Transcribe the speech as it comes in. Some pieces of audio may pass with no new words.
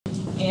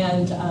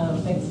And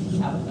thanks,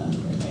 Tabitha,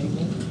 for inviting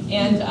me.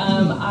 And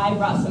I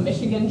brought some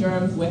Michigan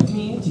germs with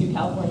me to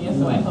California,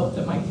 so I hope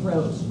that my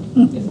throat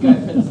is good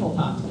for this whole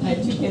talk. I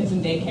have 2 kids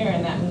in daycare,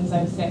 and that means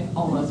I'm sick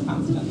almost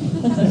constantly.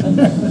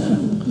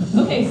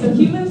 Okay, so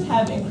humans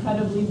have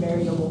incredibly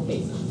variable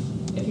faces.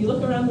 If you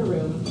look around the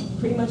room,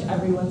 pretty much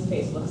everyone's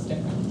face looks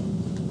different.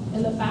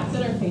 And the fact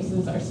that our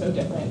faces are so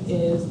different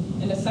is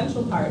an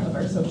essential part of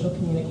our social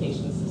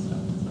communication system.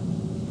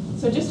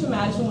 So just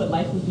imagine what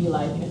life would be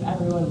like if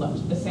everyone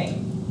looked the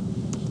same.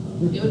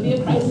 It would be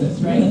a crisis,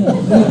 right?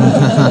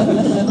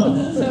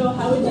 So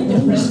how would you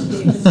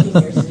differentiate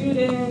between your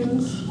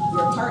students,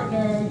 your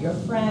partner, your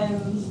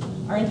friends?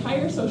 Our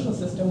entire social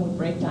system would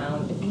break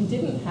down if we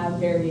didn't have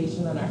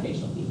variation on our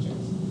facial features.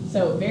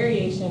 So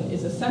variation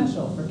is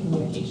essential for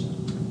communication.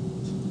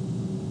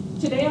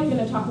 Today I'm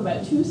going to talk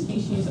about 2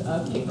 species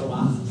of paper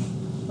wasps.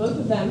 Both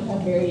of them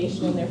have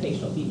variation in their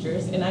facial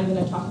features, and I'm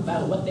going to talk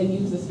about what they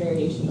use this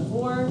variation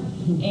for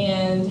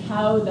and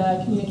how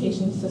the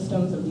communication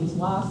systems of these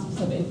wasps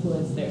have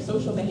influenced their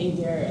social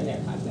behavior and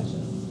their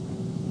cognition.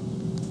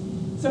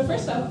 So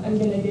first up, I'm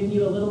going to give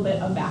you a little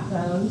bit of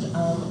background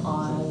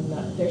on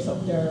their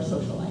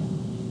social life.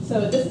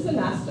 So this is a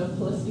nest of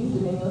Polistes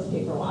diminulis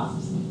paper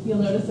wasps. You'll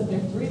notice that there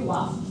are 3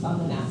 wasps on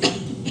the nest.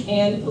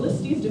 And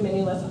Polistes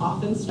diminulis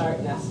often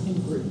start nests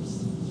in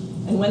groups.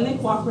 And when they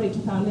cooperate to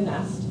found a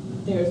nest,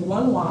 there's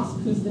one wasp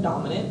who's the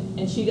dominant,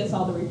 and she gets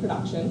all the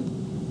reproduction.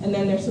 And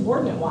then there's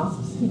subordinate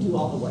wasps who do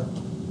all the work.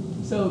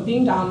 So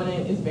being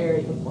dominant is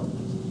very important.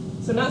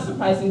 So not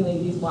surprisingly,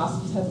 these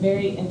wasps have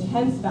very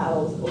intense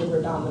battles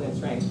over dominance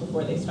ranks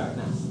before they start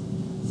nests.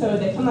 So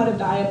they come out of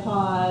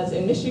diapause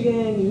in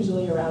Michigan,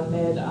 usually around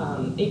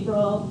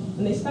mid-April,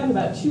 and they spend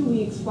about 2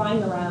 weeks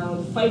flying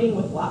around, fighting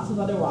with lots of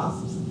other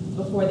wasps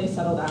before they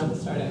settle down to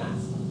start a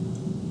nest.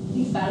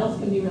 These battles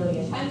can be really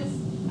intense.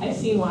 I've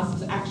seen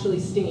wasps actually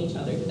sting each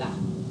other to death.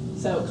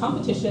 So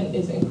competition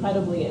is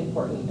incredibly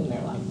important in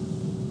their life.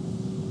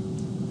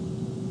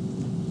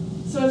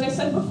 So as I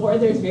said before,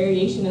 there's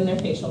variation in their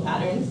facial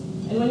patterns.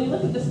 And when you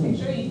look at this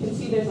picture, you can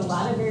see there's a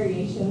lot of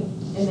variation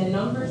in the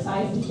number,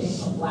 size, and shape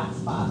of black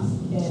spots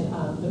in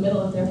the middle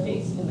of their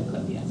face in the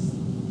clipius.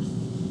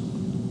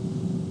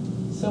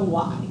 So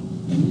why?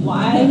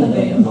 Why did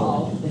they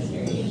evolve this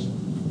variation?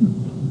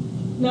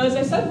 Now, as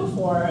I said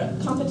before,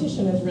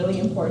 competition is really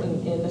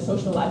important in the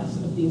social lives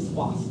of these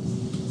wasps.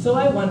 So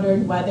I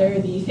wondered whether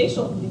these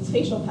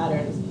facial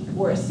patterns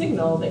were a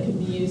signal that could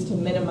be used to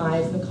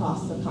minimize the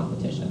costs of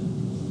competition.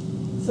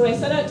 So I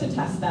set out to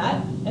test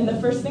that, and the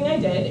first thing I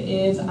did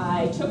is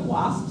I took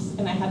wasps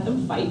and I had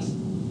them fight,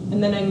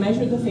 and then I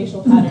measured the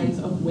facial patterns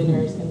of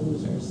winners and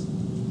losers.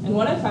 And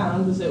what I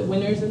found was that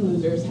winners and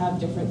losers have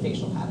different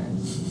facial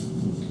patterns.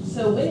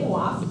 So winning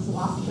wasps,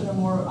 wasps that are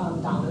more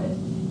dominant,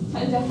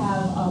 tend to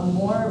have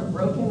more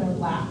broken or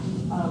black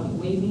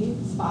wavy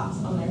spots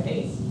on their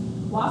face.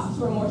 Wasps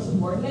who are more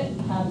subordinate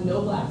have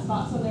no black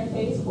spots on their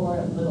face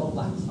or little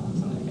black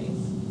spots on their face.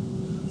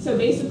 So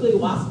basically,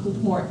 wasps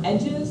with more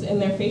edges in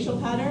their facial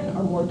pattern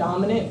are more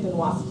dominant than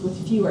wasps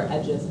with fewer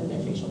edges in their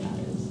facial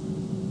patterns.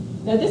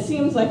 Now this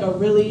seems like a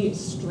really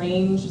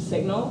strange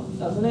signal,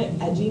 doesn't it?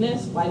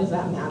 Edginess, why does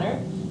that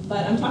matter?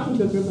 But I'm talking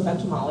to a group of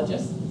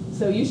entomologists,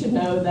 so you should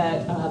know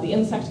that the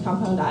insect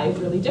compound eye is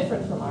really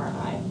different from our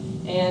eye.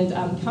 And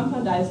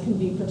compound eyes can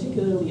be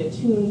particularly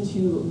attuned to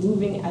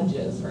moving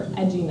edges or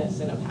edginess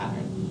in a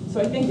pattern.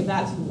 So I think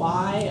that's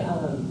why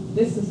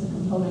this is the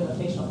component of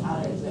facial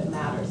patterns that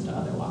matters to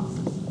other wasps.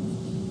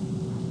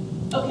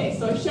 Okay,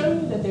 so I've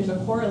shown you that there's a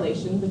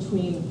correlation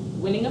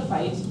between winning a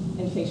fight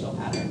and facial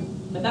pattern.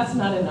 But that's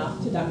not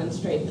enough to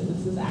demonstrate that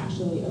this is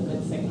actually a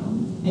good signal.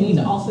 I need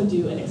to also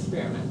do an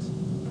experiment.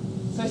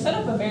 So I set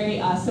up a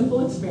very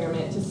simple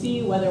experiment to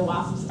see whether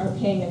wasps are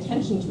paying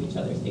attention to each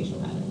other's facial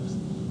patterns.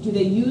 Do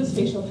they use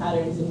facial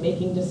patterns in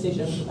making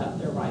decisions about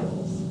their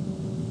rivals?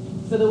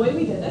 So the way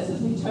we did this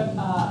is we took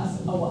a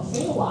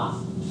single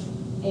wasp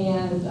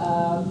and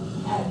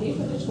gave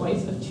her the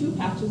choice of 2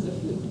 patches of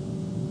food.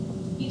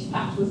 Each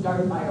patch was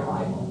guarded by a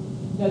rival.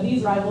 Now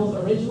these rivals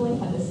originally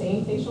had the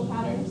same facial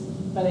patterns,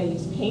 but I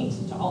used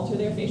paint to alter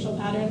their facial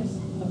patterns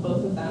of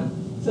both of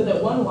them, so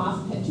that one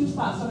wasp had 2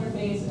 spots on her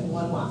face and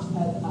one wasp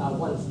had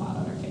 1 spot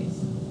on her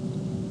face.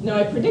 Now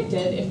I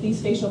predicted if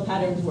these facial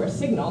patterns were a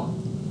signal,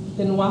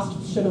 then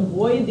wasps should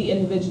avoid the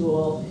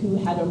individual who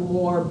had a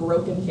more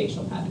broken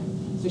facial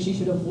pattern. So she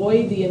should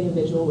avoid the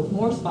individual with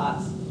more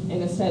spots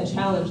and instead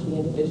challenge the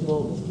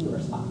individual with fewer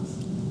spots.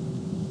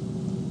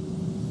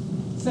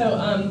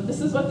 So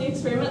this is what the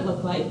experiment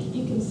looked like.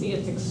 You can see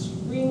it's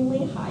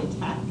extremely high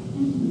tech.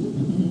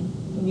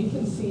 And you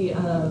can see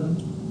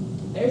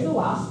there's a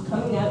wasp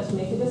coming out to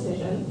make a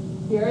decision.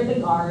 Here are the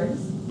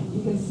guards.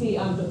 You can see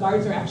the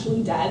guards are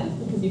actually dead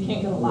because you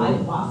can't get a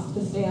live wasp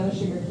to stay on a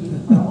sugar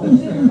cube for a whole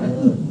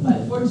experiment.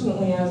 But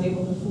fortunately, I was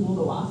able to fool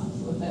the wasps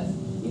with this.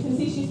 You can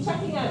see she's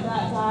checking out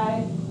that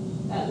guy,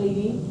 that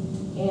lady,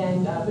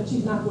 and but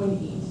she's not going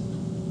to eat.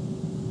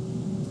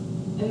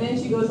 And then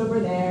she goes over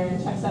there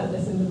and checks out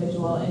this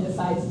individual and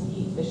decides to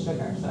eat the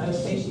sugar. So I would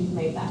say she's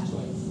made that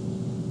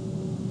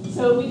choice.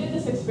 So we did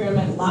this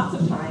experiment lots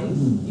of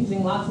times,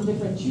 using lots of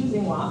different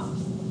choosing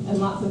wasps and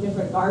lots of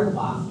different guard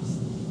wasps.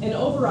 And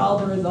overall,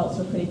 the results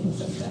are pretty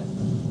consistent.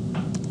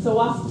 So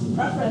wasps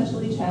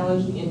preferentially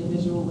challenge the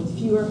individual with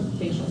fewer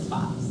facial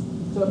spots.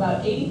 So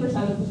about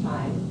 80% of the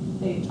time,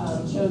 they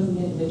chose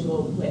the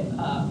individual with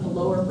a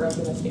lower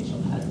brokenness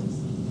facial patterns.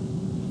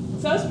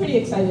 So I was pretty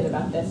excited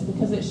about this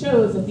because it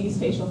shows that these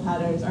facial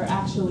patterns are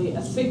actually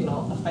a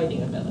signal of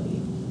fighting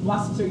ability.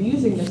 Wasps are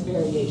using this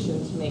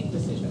variation to make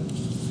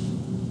decisions.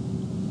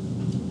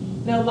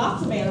 Now,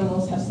 lots of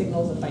animals have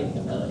signals of fighting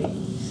ability.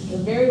 They're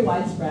very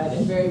widespread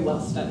and very well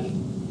studied.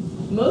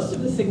 Most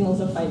of the signals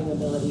of fighting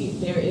ability,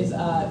 there is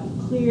a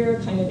clear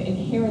kind of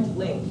inherent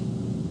link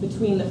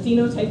between the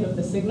phenotype of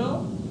the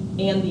signal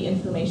and the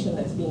information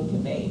that's being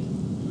conveyed.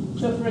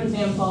 So for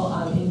example,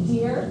 in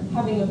deer,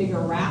 having a bigger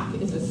rack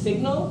is a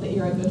signal that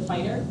you're a good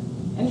fighter,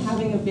 and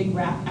having a big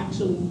rack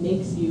actually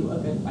makes you a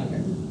good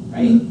fighter,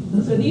 right?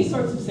 So these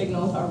sorts of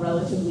signals are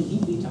relatively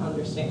easy to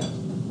understand.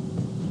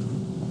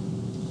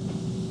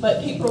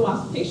 But paper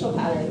wasp facial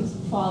patterns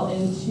fall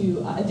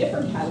into a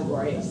different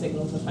category of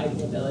signals of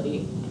fighting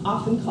ability,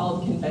 often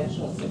called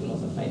conventional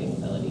signals of fighting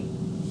ability.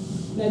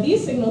 Now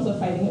these signals of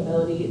fighting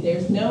ability,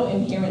 there's no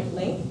inherent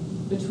link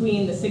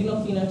between the signal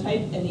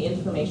phenotype and the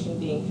information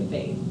being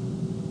conveyed.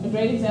 A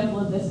great example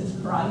of this is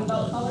karate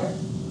belt color.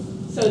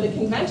 So the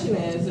convention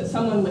is that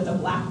someone with a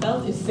black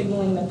belt is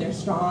signaling that they're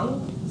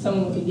strong,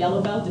 someone with a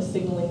yellow belt is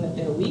signaling that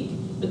they're weak,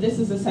 but this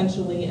is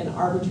essentially an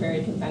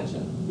arbitrary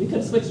convention. We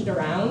could switch it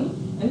around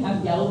and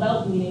have yellow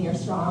belt meaning you're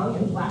strong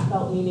and black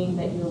belt meaning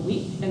that you're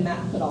weak, and that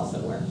could also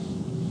work.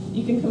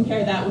 You can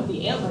compare that with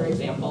the antler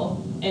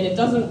example, and it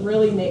doesn't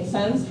really make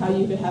sense how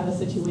you could have a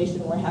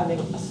situation where having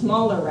a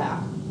smaller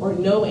rack or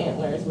no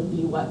antlers would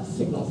be what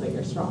signals that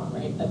you're strong,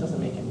 right? That doesn't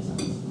make any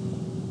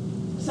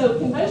sense. So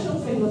conventional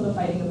signals of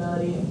fighting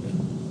ability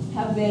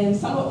have been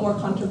somewhat more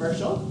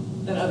controversial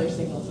than other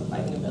signals of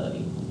fighting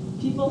ability.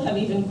 People have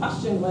even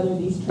questioned whether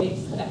these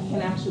traits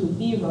can actually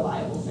be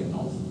reliable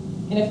signals.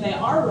 And if they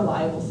are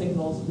reliable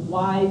signals,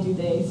 why do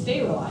they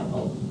stay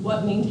reliable?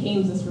 What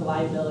maintains this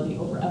reliability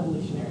over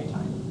evolutionary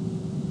time?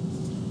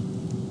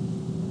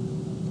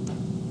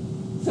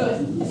 So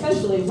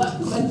essentially, what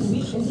prevents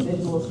weak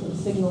individuals from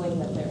signaling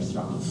that they're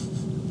strong?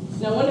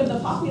 Now, one of the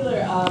popular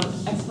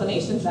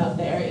explanations out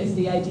there is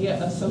the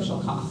idea of social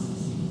costs.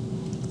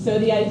 So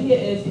the idea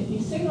is if you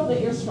signal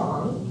that you're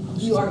strong,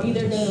 you are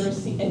either going to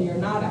receive, and you're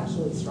not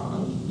actually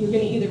strong, you're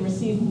going to either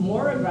receive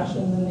more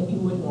aggression than that you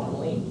would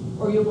normally,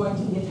 or you're going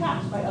to be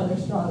attacked by other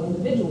strong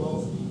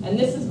individuals, and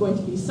this is going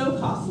to be so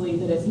costly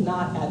that it's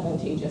not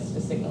advantageous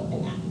to signal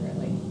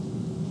inaccurately.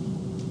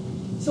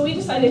 So we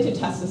decided to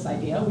test this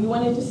idea. We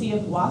wanted to see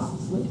if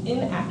wasps with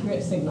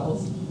inaccurate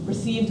signals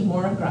received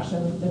more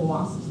aggression than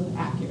wasps with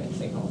accurate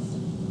signals.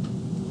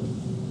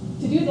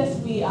 To do this,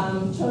 we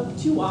took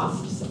two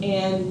wasps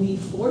and we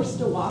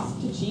forced a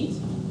wasp to cheat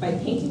by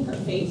painting her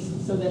face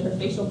so that her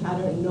facial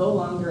pattern no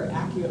longer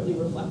accurately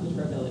reflected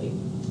her ability.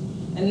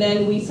 And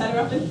then we set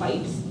her up in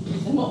fights,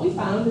 and what we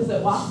found is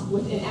that wasps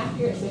with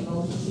inaccurate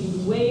signals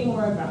received way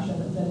more aggression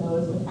than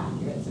those with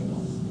accurate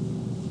signals.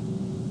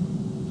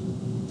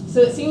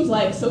 So it seems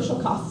like social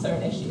costs are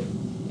an issue.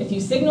 If you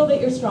signal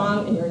that you're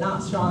strong and you're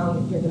not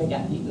strong, you're going to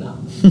get beaten up.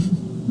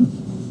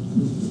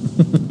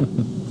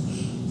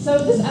 So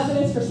this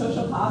evidence for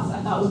social costs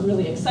I thought was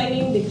really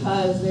exciting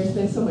because there's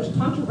been so much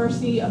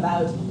controversy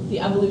about the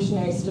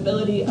evolutionary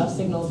stability of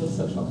signals with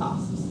social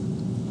costs.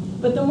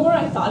 But the more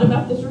I thought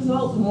about this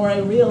result, the more I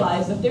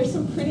realized that there's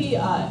some pretty,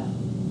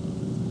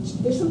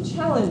 there's some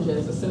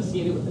challenges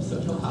associated with the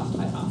social cost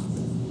hypothesis.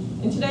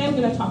 And today I'm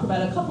going to talk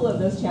about a couple of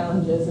those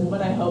challenges and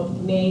what I hope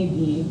may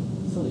be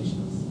solutions.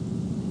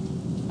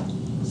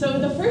 So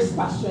the first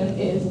question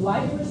is,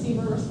 why do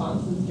receiver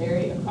responses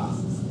vary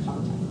across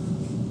contexts?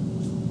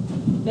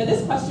 Now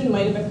this question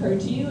might have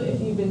occurred to you if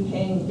you've been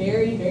paying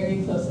very,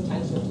 very close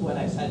attention to what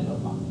I've said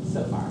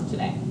so far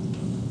today.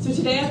 So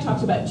today I've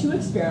talked about two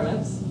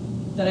experiments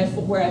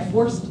where I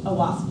forced a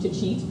wasp to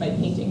cheat by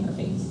painting her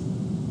face.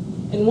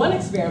 In one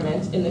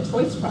experiment, in the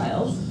choice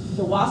trials,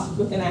 the wasps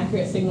with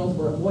inaccurate signals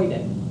were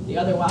avoided. The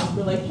other wasps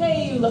were like,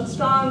 hey, you look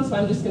strong, so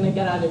I'm just going to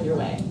get out of your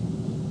way.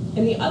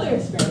 In the other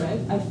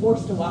experiment, I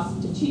forced a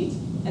wasp to cheat,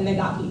 and they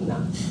got beaten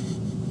up.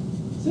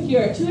 So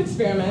here are two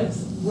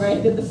experiments where I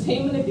did the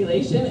same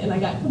manipulation, and I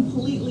got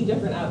completely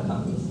different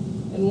outcomes.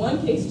 In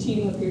one case,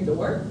 cheating appeared to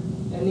work,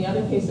 and in the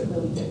other case, it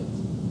really didn't.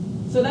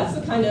 So that's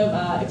the kind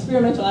of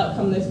experimental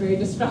outcome that's very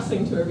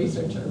distressing to a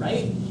researcher,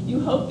 right? You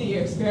hope that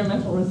your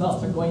experimental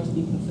results are going to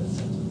be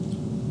consistent.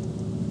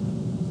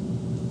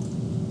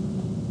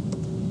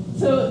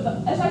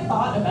 So as I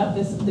thought about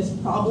this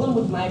problem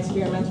with my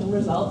experimental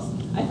results,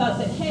 I thought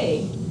that,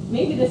 hey,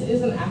 maybe this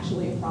isn't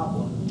actually a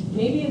problem.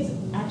 Maybe it's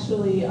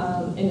actually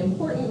an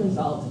important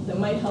result that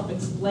might help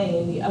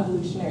explain the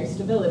evolutionary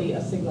stability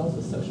of signals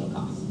with social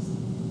costs.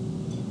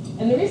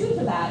 And the reason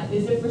for that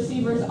is if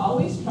receivers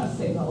always trust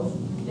signals,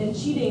 then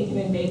cheating can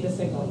invade the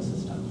signaling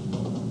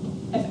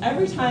system. If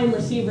every time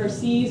receiver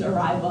sees a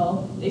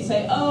rival, they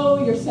say,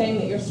 oh, you're saying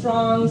that you're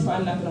strong, so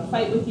I'm not going to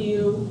fight with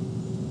you,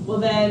 well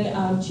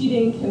then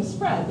cheating can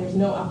spread. There's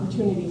no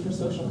opportunity for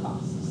social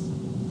costs.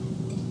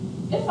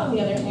 If, on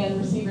the other hand,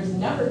 receivers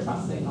never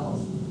trust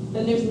signals,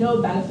 then there's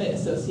no benefit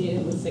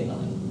associated with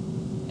signaling.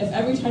 If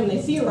every time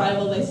they see a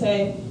rival, they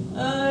say,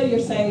 you're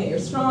saying that you're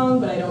strong,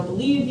 but I don't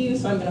believe you,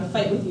 so I'm going to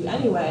fight with you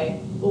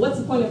anyway, well, what's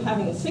the point of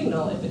having a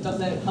signal if it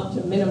doesn't help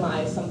to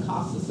minimize some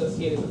costs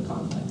associated with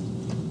conflict?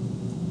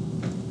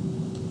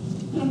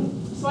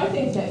 So I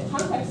think that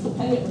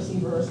context-dependent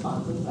receiver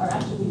responses are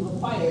actually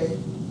required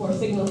for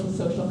signals with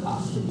social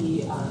costs to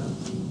be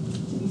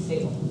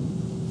stable.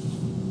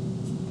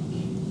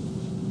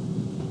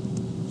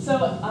 So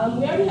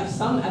we already have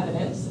some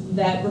evidence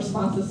that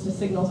responses to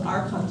signals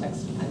are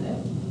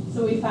context-dependent.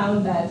 So we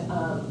found that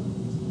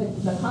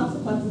the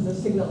consequences of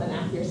signal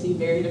inaccuracy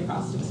varied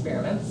across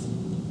experiments.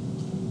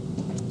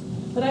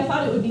 But I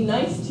thought it would be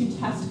nice to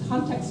test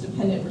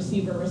context-dependent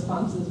receiver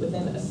responses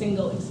within a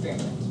single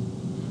experiment.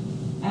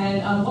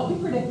 And what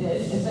we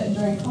predicted is that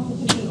during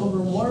competition over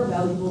more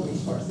valuable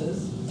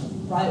resources,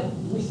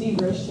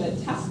 receivers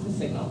should test the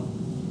signal.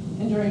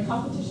 And during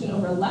competition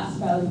over less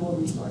valuable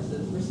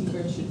resources,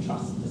 receivers should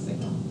trust the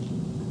signal.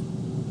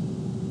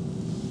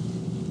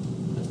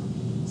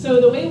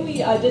 So the way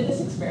we did this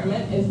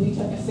experiment is we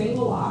took a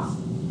single wasp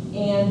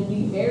and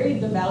we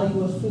varied the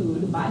value of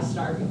food by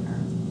starving her.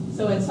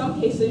 So in some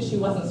cases, she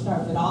wasn't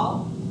starved at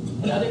all.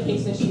 In other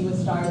cases, she was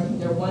starved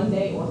either 1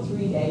 day or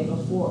 3 days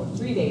before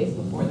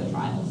the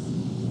trials.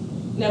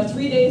 Now,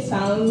 3 days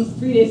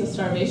of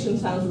starvation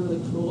sounds really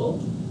cruel,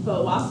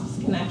 but wasps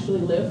can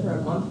actually live for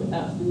a month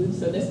without food,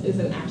 so this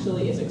isn't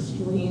actually as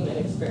extreme an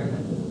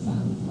experiment as it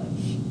sounds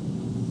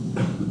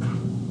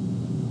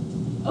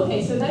like.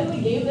 Okay, so then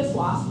we gave this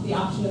wasp the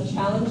option of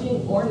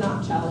challenging or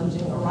not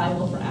challenging a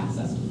rival for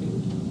access to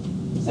food.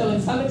 So in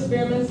some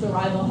experiments, the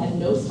rival had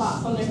no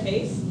spots on their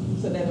face,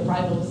 so that the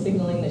rival was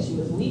signaling that she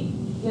was weak.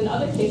 In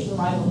other cases, the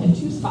rival had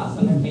 2 spots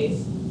on their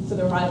face, so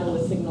the rival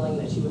was signaling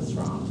that she was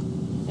strong.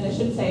 And I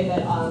should say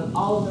that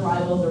all of the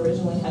rivals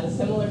originally had a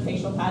similar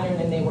facial pattern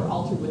and they were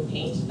altered with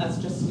paint. That's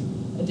just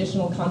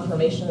additional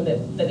confirmation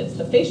that it's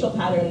the facial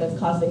pattern that's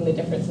causing the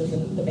differences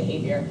in the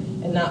behavior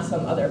and not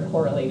some other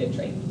correlated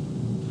trait.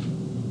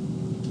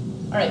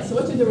 All right, so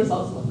what do the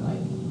results look like?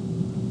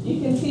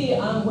 You can see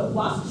what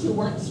wasps who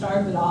weren't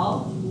starved at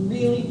all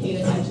really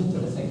paid attention to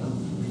the signal.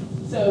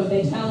 So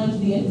they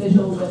challenged the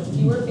individual with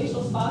fewer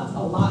facial spots a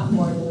lot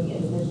more than the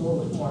individual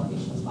with more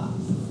facial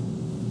spots.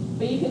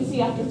 But you can see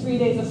after 3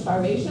 days of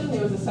starvation,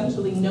 there was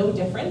essentially no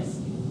difference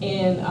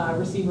in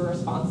receiver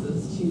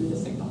responses to the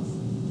signals.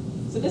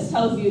 So this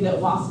tells you that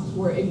wasps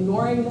were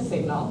ignoring the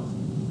signal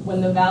when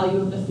the value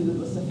of the food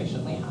was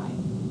sufficiently high.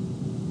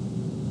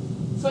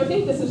 So I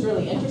think this is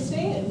really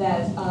interesting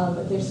that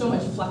there's so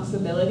much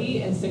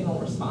flexibility in signal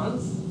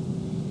response.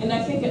 And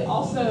I think it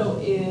also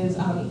is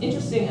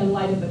interesting in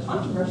light of the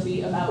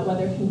controversy about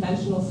whether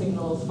conventional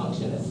signals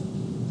function as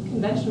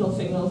conventional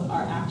signals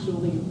are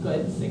actually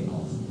good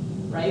signals.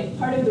 Right?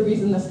 Part of the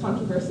reason this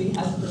controversy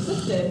has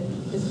persisted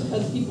is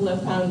because people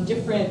have found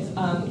different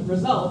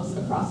results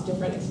across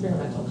different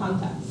experimental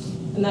contexts.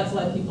 And that's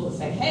led people to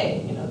say,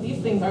 hey,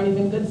 these things aren't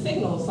even good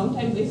signals.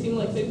 Sometimes they seem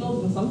like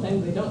signals and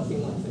sometimes they don't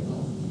seem like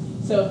signals.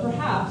 So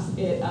perhaps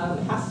it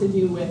has to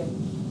do with,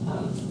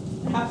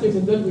 perhaps there's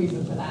a good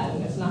reason for that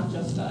and it's not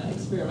just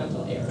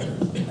experimental error or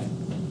something.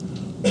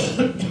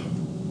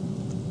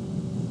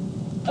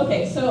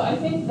 Okay, so I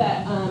think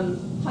that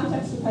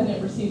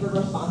context-dependent receiver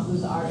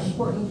responses are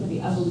important for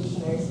the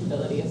evolutionary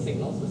stability of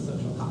signals with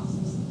social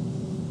costs.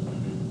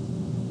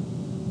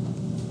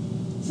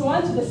 So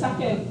on to the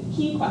second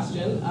key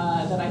question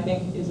that I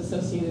think is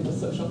associated with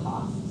social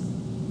costs.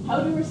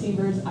 How do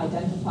receivers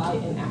identify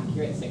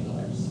inaccurate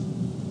signalers?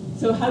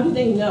 So how do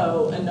they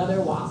know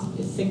another wasp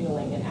is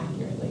signaling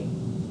inaccurately?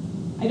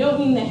 I don't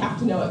mean they have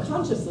to know it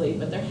consciously,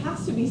 but there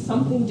has to be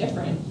something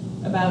different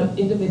about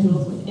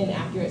individuals with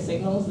inaccurate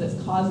signals that's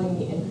causing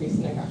the increase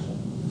in aggression.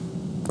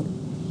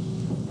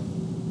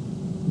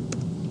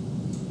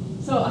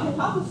 So a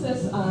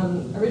hypothesis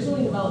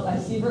originally developed by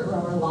Siebert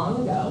Romer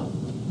long ago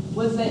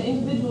was that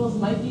individuals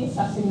might be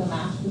assessing the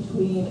match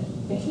between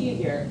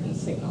behavior and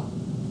signal.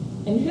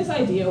 And his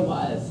idea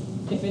was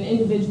if an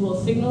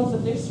individual signals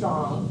that they're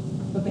strong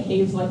but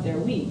behaves like they're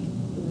weak,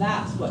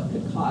 that's what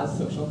could cause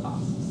social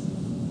costs.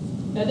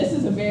 Now this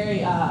is a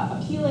very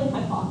appealing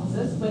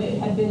hypothesis, but it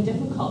had been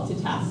difficult to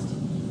test,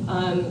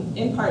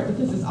 in part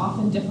because it's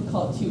often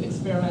difficult to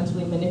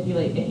experimentally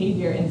manipulate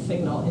behavior and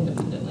signal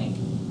independently.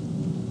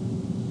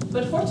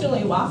 But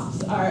fortunately,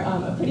 wasps are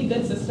a pretty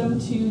good system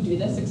to do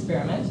this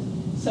experiment.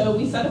 So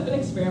we set up an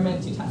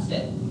experiment to test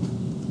it.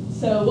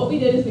 So what we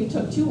did is we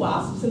took 2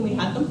 wasps and we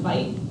had them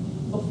fight.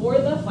 Before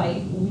the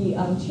fight, we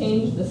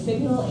changed the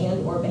signal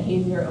and or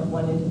behavior of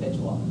one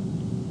individual.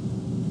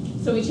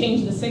 So we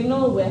changed the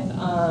signal with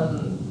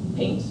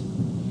paint,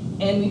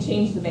 and we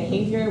changed the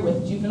behavior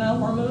with juvenile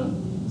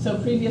hormone.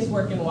 So previous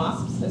work in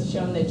wasps has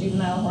shown that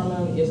juvenile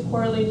hormone is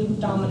correlated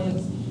with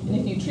dominance, and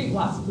if you treat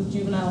wasps with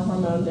juvenile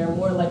hormone, they're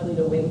more likely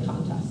to win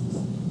contests.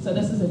 So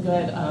this is a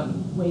good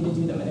way to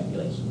do the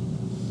manipulation.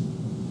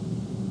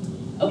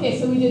 Okay,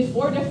 so we did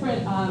 4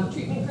 different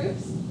treatment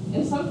groups.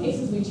 In some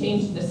cases, we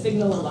changed the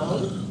signal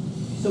alone.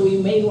 So we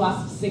made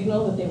wasps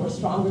signal that they were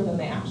stronger than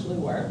they actually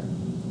were.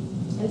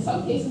 In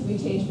some cases, we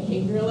changed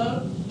behavior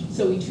alone.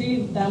 So we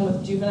treated them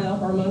with juvenile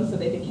hormones so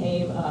they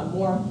became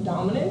more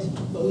dominant,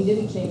 but we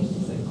didn't change the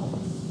signal.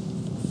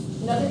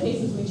 In other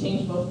cases, we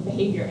changed both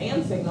behavior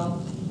and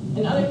signal.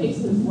 In other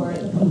cases, we're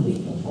the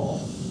complete control.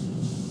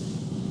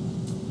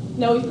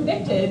 Now, we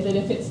predicted that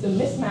if it's the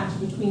mismatch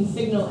between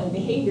signal and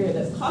behavior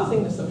that's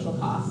causing the social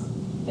cost,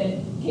 that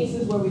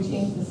cases where we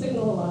change the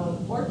signal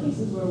alone or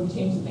cases where we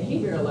change the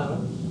behavior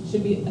alone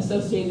should be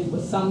associated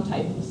with some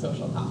type of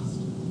social cost.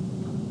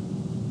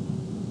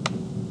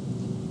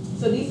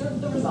 So these are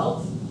the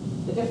results,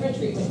 the different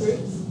treatment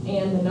groups,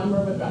 and the number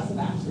of aggressive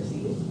acts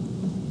received.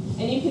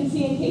 And you can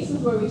see in cases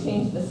where we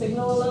changed the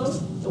signal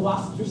alone, the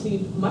wasps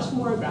received much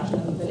more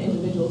aggression than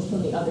individuals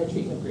from the other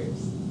treatment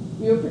groups.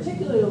 We were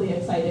particularly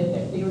excited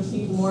that they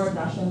received more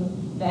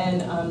aggression than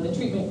the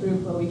treatment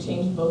group where we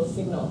changed both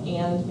signal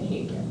and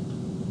behavior.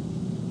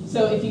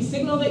 So if you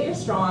signal that you're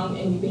strong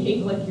and you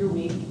behave like you're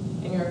weak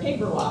and you're a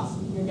paper wasp,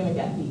 you're going to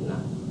get beaten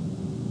up.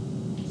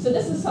 So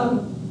this is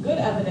some good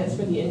evidence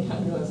for the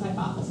incongruence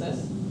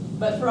hypothesis.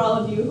 But for all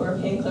of you who are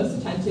paying close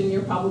attention,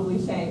 you're probably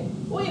saying,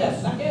 wait a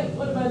second,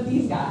 what about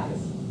these guys?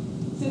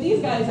 So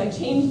these guys, I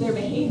changed their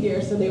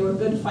behavior so they were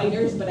good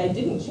fighters, but I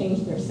didn't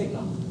change their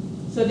signal.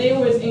 So there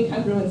was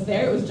incongruence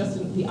there, it was just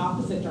in the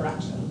opposite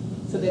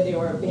direction, so that they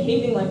were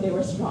behaving like they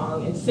were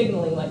strong and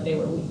signaling like they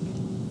were weak.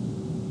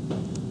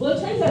 Well, it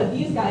turns out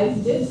these guys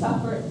did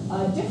suffer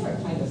a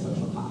different kind of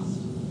social cost.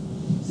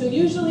 So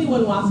usually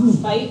when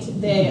wasps fight,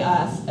 they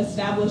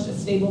establish a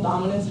stable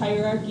dominance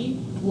hierarchy.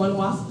 One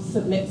wasp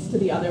submits to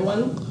the other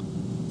one.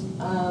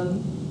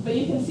 But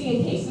you can see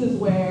in cases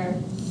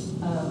where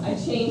I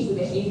changed the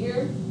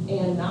behavior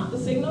and not the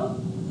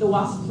signal, the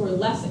wasps were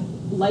less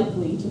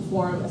likely to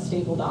form a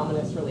stable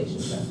dominance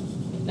relationship.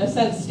 Now,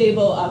 since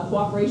stable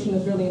cooperation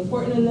is really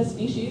important in this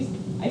species,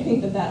 I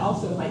think that that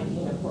also might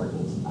be an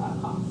important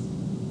cost.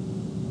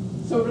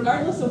 So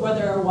regardless of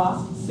whether a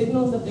wasp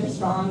signals that they're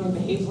strong and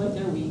behaves like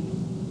they're weak,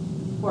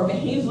 or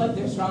behaves like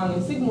they're strong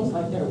and signals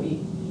like they're weak,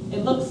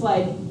 it looks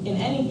like, in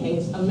any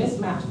case, a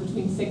mismatch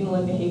between signal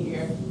and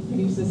behavior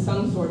produces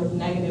some sort of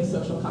negative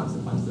social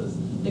consequences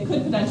that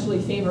could potentially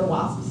favor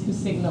wasps who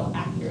signal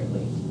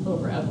accurately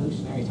over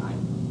evolutionary time.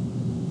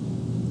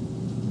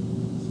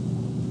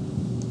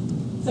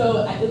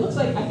 So it looks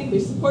like, I think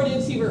we've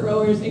supported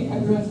Siebert-Rower's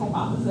incongruence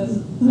hypothesis.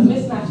 A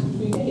mismatch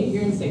between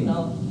behavior and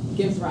signal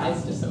gives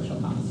rise to social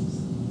costs.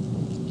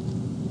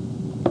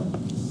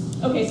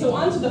 Okay, so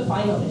on to the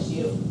final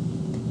issue.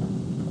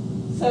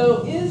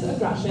 So is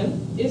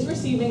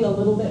receiving a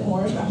little bit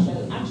more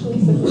aggression actually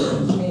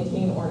sufficient to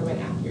maintain ornament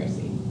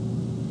accuracy?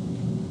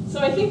 So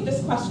I think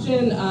this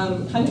question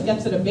kind of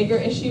gets at a bigger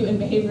issue in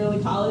behavioral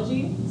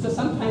ecology. So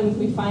sometimes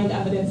we find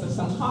evidence of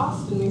some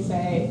cost and we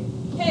say,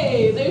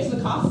 hey, there's the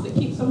cost that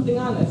keeps something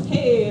honest.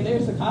 Hey,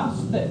 there's the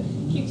cost that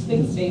keeps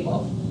things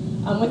stable.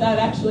 Without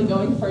actually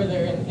going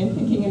further and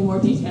thinking in more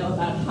detail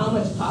about how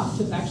much cost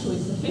is actually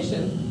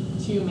sufficient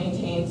to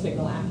maintain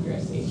signal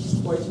accuracy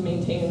or to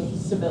maintain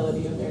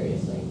stability of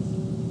various things.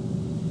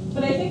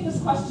 But I think this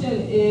question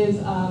is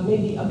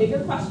maybe a bigger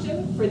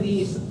question for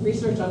the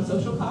research on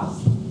social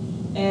cost.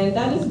 And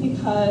that is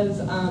because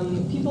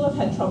people have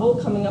had trouble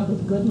coming up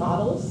with good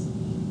models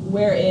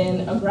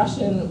wherein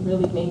aggression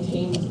really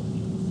maintains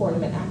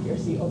ornament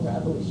accuracy over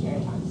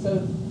evolutionary time.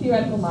 So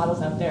theoretical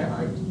models out there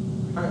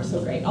aren't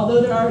so great.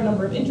 Although there are a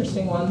number of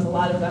interesting ones, a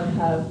lot of them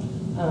have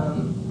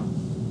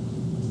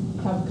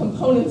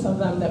components of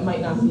them that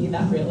might not be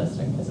that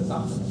realistic, as is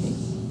often the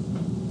case.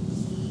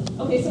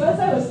 Okay, so as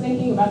I was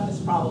thinking about this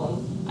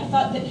problem, I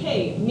thought that,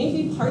 hey,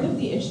 maybe part of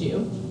the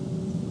issue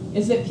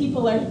is that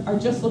people are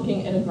just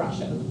looking at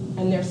aggression,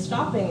 and they're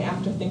stopping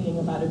after thinking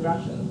about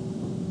aggression.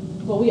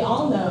 But we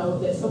all know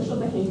that social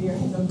behavior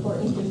has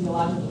important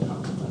physiological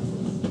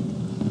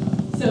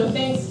consequences. So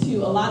thanks to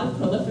a lot of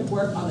prolific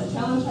work on the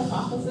challenge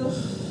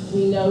hypothesis,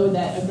 we know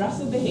that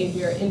aggressive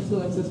behavior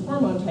influences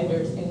hormone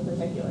titers in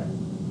particular.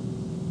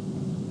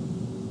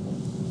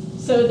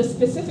 So the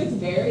specifics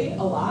vary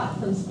a lot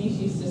from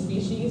species to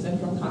species and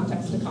from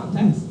context to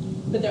context,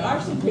 but there are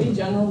some pretty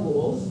general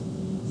rules.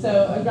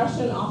 So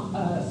androgens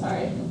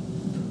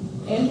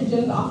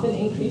often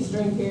increase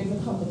during periods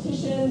of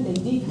competition, they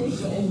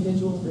decrease when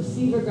individuals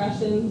receive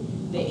aggression,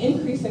 they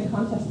increase in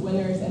contest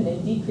winners, and they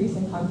decrease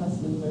in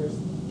contest losers.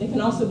 They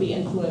can also be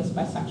influenced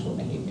by sexual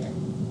behavior.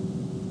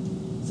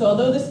 So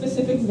although the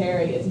specifics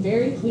vary, it's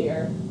very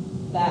clear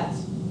that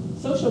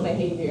social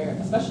behavior,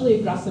 especially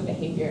aggressive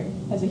behavior,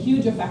 has a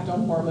huge effect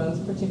on hormones,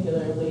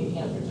 particularly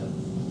androgens.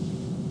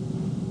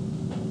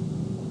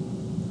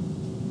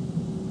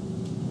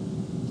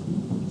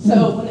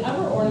 So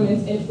whenever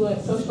ornaments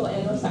influence social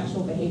and or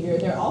sexual behavior,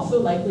 they're also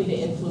likely to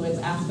influence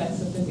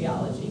aspects of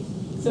physiology.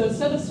 So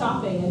instead of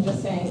stopping and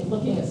just saying,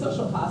 looking at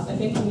social costs, I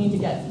think we need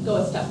to go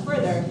a step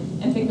further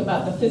and think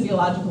about the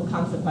physiological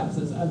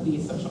consequences of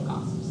these social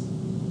costs.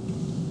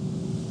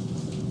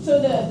 So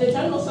the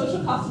general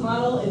social cost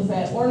model is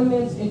that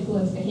ornaments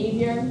influence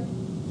behavior,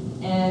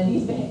 And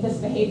this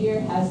behavior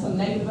has some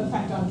negative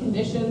effect on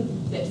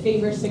condition that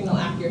favors signal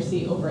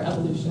accuracy over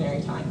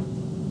evolutionary time.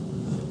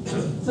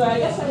 So I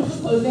guess I'm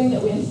proposing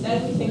that we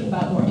think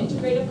about more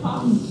integrative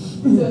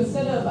costs. So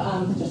instead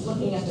of just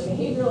looking at the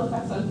behavioral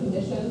effects on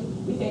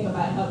condition, we think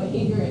about how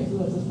behavior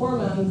influences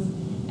hormones,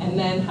 and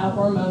then how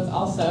hormones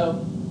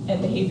also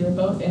and behavior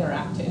both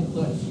interact to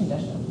influence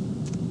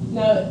condition.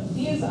 Now,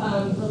 these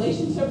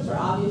relationships are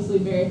obviously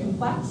very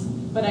complex,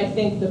 but I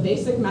think the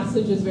basic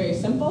message is very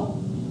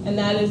simple, and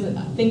that is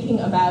thinking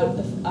about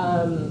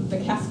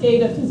the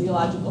cascade of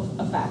physiological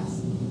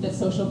effects that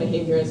social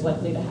behavior is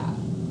likely to have.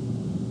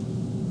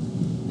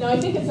 Now, I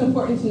think it's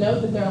important to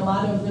note that there are a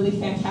lot of really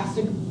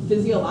fantastic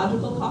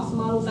physiological cost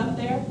models out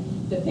there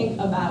that think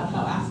about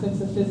how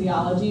aspects of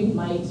physiology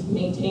might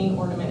maintain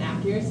ornament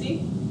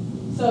accuracy.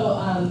 So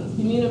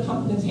the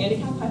immunocompetence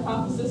handicap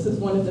hypothesis is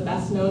one of the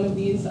best known of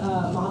these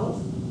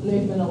models, and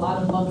there's been a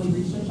lot of lovely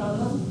research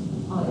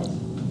on it.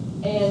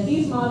 And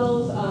these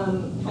models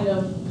kind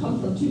of come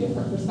from two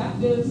different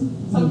perspectives.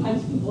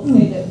 Sometimes people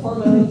say that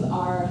hormones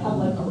have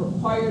like a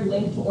required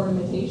link to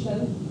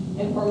ornamentation,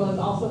 and hormones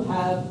also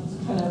have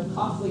kind of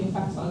costly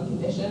effects on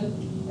condition,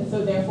 and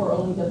so therefore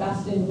only the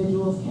best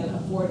individuals can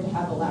afford to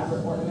have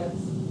elaborate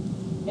ornaments.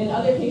 In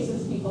other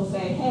cases, people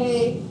say,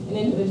 hey, an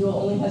individual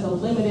only has a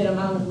limited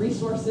amount of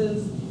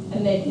resources,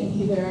 and they can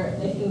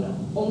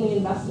only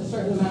invest a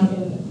certain amount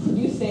in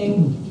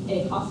producing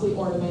a costly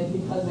ornament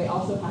because they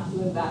also have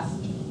to invest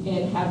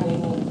in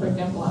having, for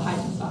example, a high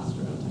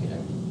testosterone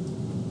titer.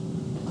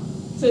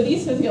 So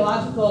these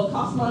physiological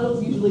cost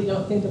models usually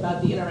don't think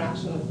about the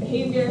interaction with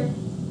behavior.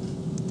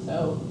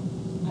 So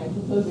I'm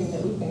proposing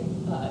that we think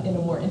in a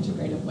more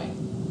integrative way.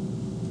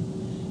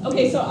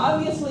 Okay, so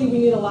obviously we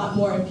need a lot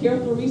more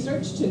empirical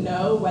research to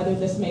know whether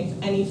this makes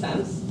any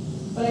sense,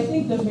 but I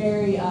think the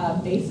very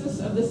basis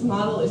of this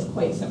model is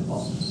quite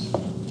simple.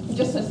 It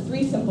just has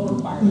three simple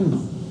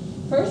requirements.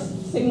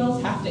 First,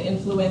 signals have to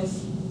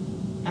influence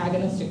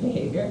agonistic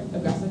behavior,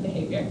 aggressive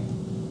behavior.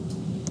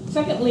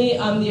 Secondly,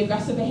 the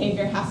aggressive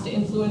behavior has to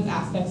influence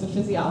aspects of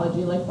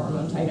physiology like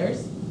hormone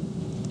titers.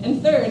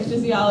 And third,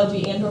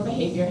 physiology and or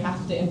behavior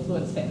have to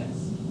influence fitness.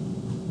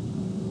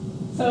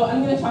 So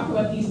I'm going to talk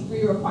about these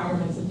three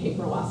requirements in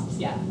paper wasps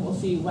yet. We'll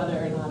see whether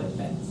or not it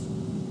fits.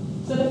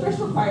 So the first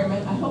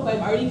requirement, I hope I've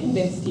already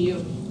convinced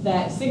you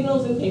that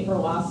signals in paper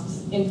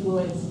wasps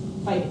influence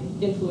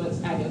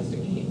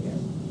agonistic behavior.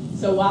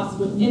 So wasps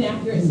with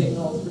inaccurate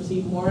signals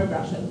receive more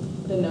aggression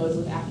than those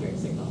with accurate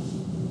signals.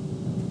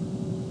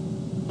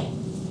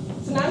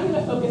 So now I'm going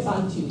to focus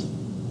on two.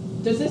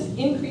 Does this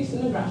increase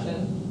in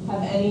aggression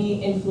have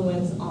any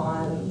influence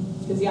on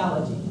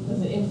physiology?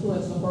 Does it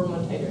influence the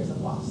hormone titers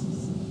of wasps?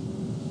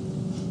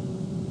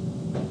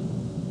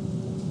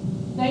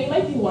 Now you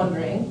might be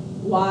wondering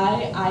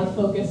why I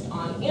focused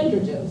on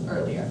androgens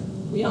earlier.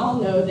 We all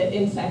know that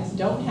insects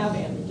don't have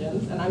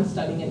androgens, and I'm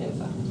studying an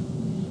insect.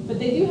 But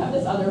they do have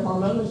this other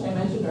hormone, which I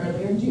mentioned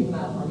earlier,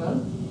 juvenile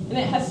hormone, and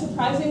it has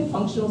surprising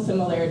functional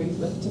similarities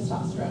with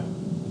testosterone.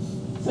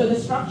 So the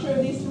structure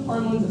of these two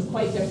hormones is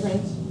quite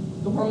different.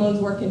 The hormones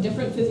work in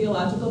different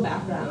physiological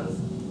backgrounds,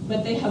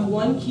 but they have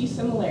one key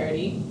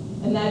similarity,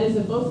 and that is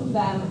that both of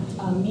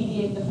them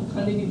mediate the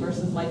fecundity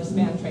versus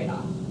lifespan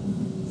trade-off.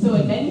 So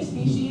in many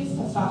species,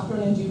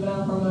 testosterone and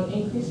juvenile hormone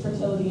increase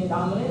fertility and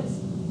dominance,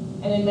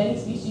 and in many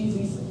species,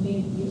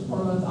 these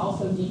hormones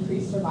also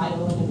decrease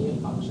survival and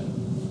immune function.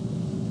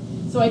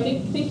 So I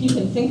think you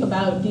can think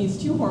about these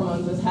two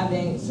hormones as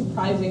having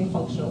surprising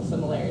functional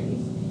similarities.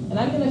 And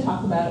I'm going to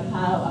talk about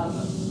how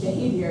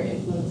behavior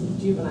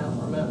influences juvenile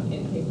hormone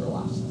in paper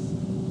wasps.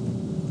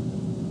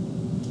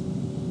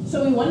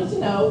 So we wanted to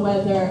know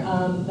whether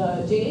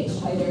the JH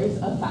titers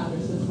of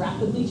foundresses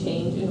rapidly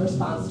change in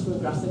response to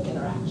aggressive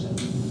interactions.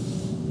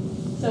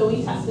 So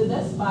we tested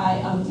this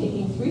by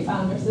taking 3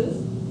 foundresses,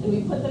 and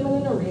we put them in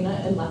an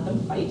arena and let them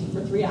fight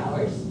for 3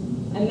 hours.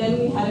 And then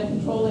we had a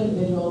control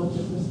individual, which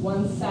is this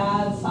one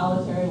sad,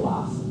 solitary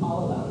wasp,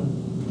 all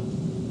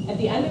alone. At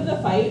the end of the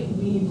fight,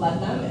 we bled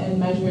them and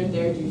measured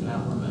their juvenile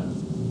hormones.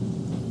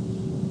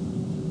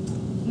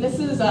 And this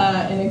is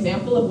an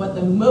example of what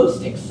the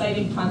most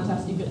exciting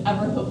contest you could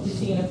ever hope to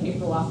see in a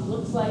paper wasp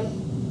looks like.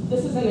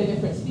 This is in a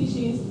different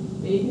species,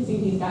 but you can see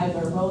these guys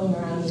are rolling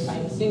around and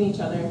trying to sting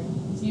each other.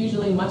 It's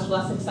usually much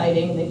less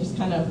exciting. They just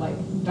kind of like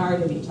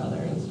dart at each other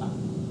and stuff.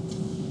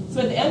 So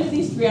at the end of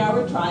these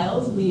 3-hour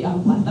trials, we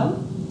bled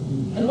them.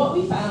 And what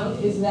we found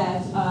is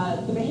that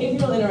the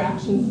behavioral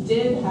interactions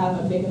did have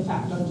a big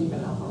effect on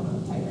juvenile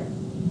hormone titer.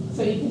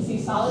 So you can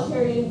see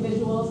solitary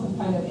individuals have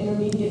kind of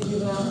intermediate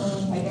juvenile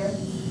hormone titer.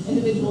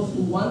 Individuals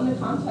who won the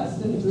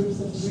contest in the groups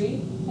of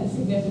 3 had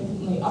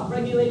significantly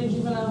upregulated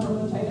juvenile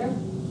hormone titer.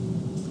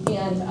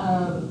 And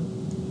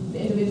the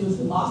individuals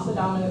who lost the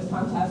dominance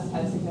contest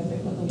had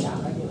significantly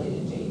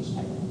downregulated JH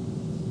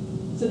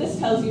titer. So this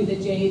tells you that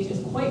JH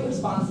is quite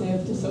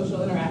responsive to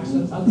social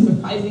interactions on a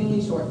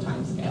surprisingly short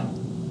time scale.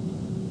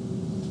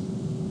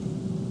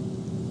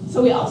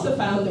 So we also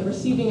found that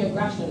receiving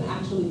aggression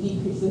actually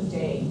decreases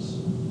JH.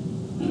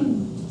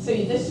 So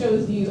this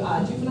shows you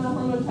juvenile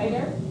hormone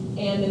titer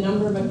and the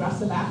number of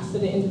aggressive acts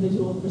that an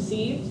individual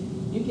received,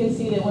 you can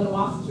see that when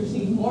wasps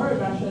received more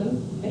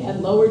aggression, they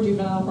had lower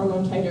juvenile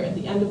hormone titer at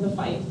the end of the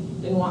fight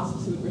than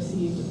wasps who had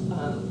received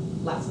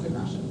less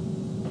aggression.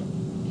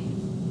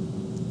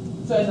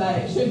 So as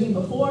I showed you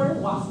before,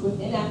 wasps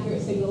with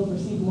inaccurate signals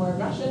receive more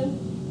aggression,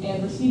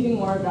 and receiving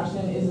more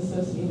aggression is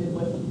associated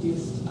with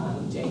reduced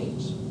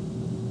JH.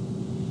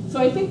 So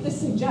I think this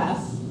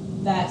suggests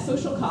that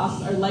social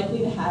costs are likely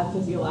to have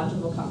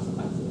physiological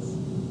consequences.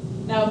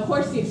 Now, of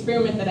course, the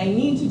experiment that I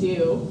need to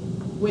do,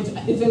 which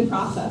is in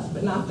process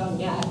but not done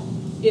yet,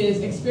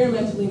 is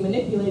experimentally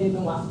manipulating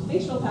the wasp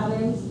facial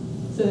patterns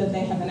so that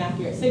they have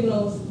inaccurate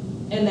signals,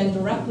 and then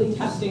directly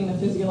testing the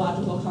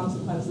physiological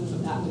consequences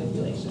of that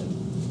manipulation.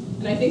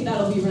 And I think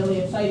that'll be really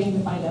exciting to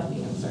find out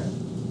the answer.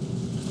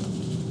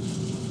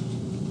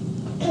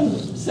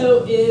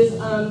 So is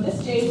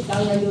this JH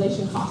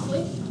downregulation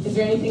costly? Is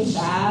there anything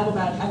bad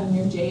about having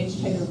your JH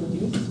titer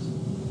reduced?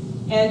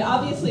 And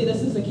obviously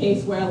this is a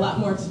case where a lot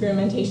more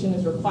experimentation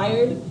is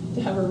required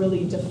to have a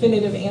really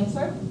definitive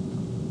answer,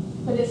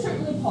 but it's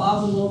certainly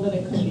plausible that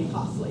it could be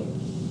costly.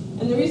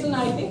 And the reason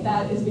I think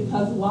that is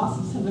because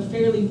wasps have a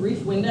fairly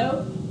brief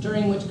window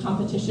during which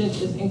competition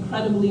is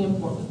incredibly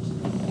important.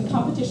 And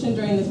competition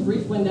during this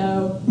brief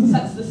window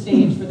sets the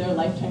stage for their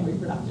lifetime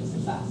reproductive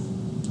success.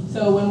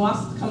 So when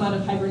wasps come out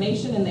of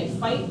hibernation and they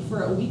fight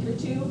for a week or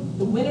two,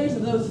 the winners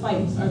of those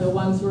fights are the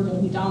ones who are going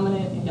to be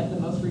dominant and get the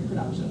most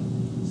reproduction.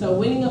 So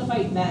winning a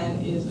fight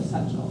then is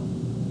essential.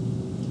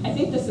 I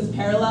think this is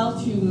parallel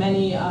to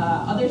many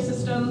other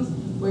systems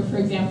where, for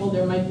example,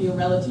 there might be a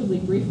relatively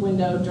brief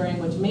window during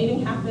which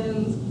mating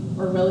happens,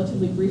 or a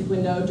relatively brief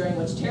window during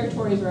which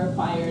territories are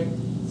acquired.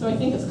 So I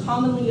think it's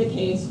commonly the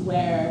case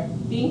where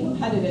being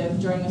competitive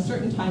during a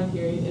certain time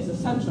period is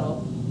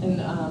essential, and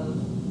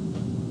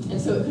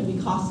so it could be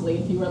costly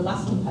if you were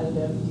less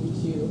competitive due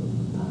to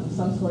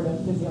some sort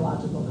of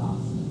physiological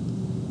cost.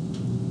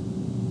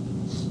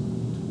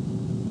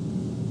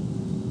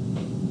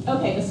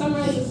 Okay, to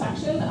summarize this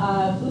section,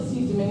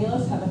 Polistes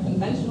diminulis have a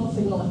conventional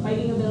signal of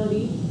fighting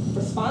ability.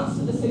 Response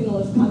to the signal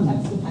is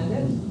context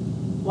dependent.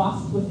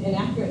 Wasps with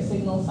inaccurate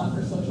signals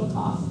suffer social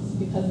costs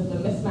because of the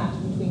mismatch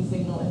between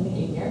signal and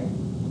behavior.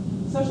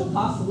 Social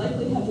costs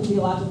likely have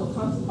physiological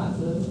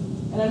consequences,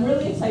 and I'm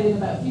really excited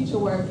about future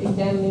work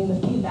examining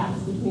the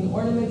feedbacks between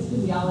ornaments,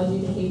 physiology,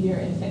 behavior,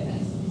 and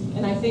fitness.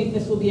 And I think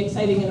this will be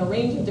exciting in a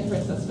range of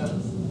different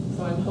systems.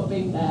 So I'm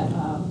hoping that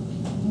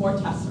more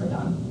tests are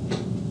done.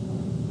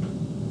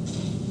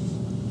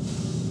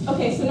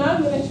 Okay, so now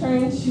I'm going to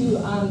turn to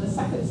the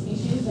second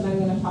species that I'm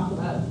going to talk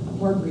about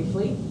more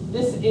briefly.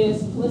 This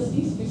is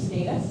Polistes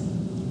fuscatus.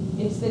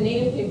 It's the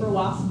native paper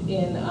wasp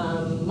in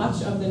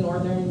much of the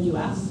northern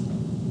U.S.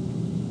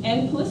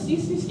 And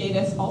Polistes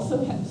fuscatus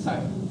also have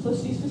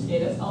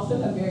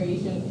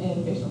variation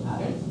in facial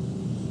patterns.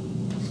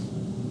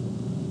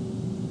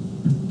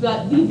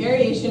 But the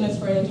variation is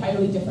for an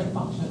entirely different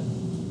function.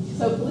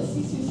 So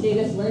Polistes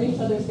fuscatus learn each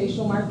other's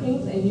facial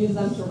markings and use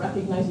them to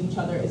recognize each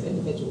other as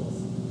individuals.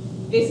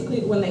 Basically,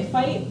 when they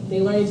fight,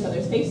 they learn each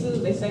other's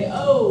faces. They say,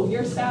 oh,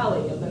 you're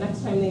Sally. And the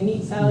next time they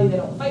meet Sally, they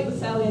don't fight with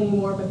Sally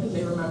anymore because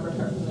they remembered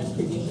her from their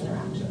previous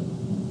interaction.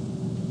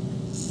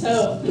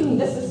 So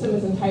this system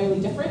is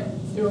entirely different.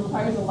 It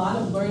requires a lot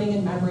of learning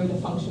and memory to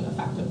function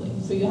effectively.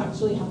 So you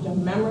actually have to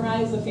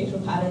memorize the facial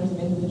patterns of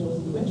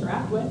individuals you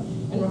interact with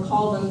and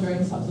recall them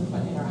during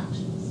subsequent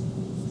interactions.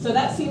 So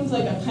that seems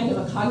like a kind of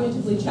a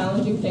cognitively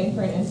challenging thing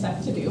for an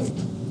insect to do.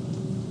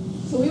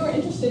 So we were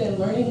interested in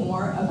learning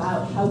more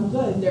about how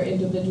good their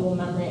individual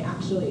memory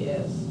actually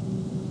is.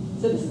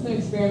 So this is an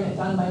experiment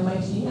done by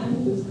Mike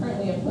Sheehan, who's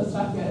currently a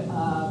postdoc at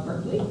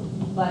Berkeley,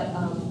 but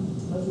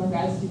was my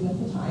grad student at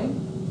the time.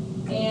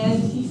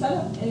 And he set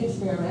up an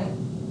experiment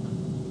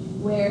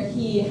where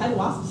he had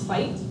wasps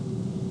fight,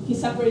 he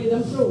separated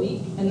them for a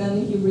week, and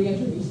then he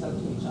reintroduced them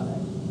to each other.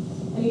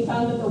 And he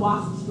found that the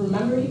wasps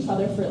remembered each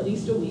other for at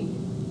least a week.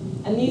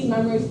 And these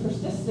memories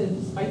persisted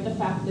despite the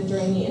fact that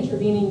during the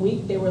intervening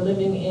week, they were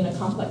living in a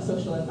complex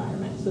social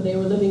environment. So they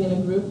were living in a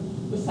group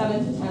with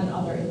 7 to 10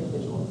 other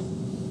individuals.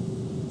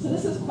 So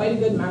this is quite a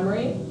good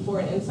memory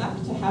for an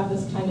insect to have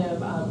this kind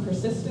of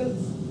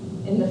persistence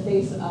in the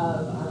face of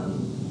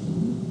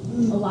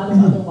a lot of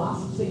other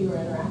wasps that you were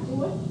interacting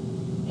with,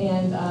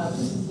 and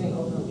persisting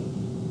over a week.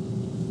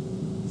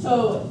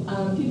 So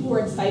people were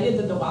excited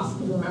that the wasp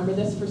could remember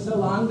this for so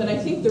long, but I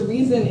think the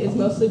reason is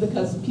mostly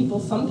because people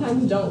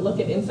sometimes don't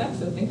look at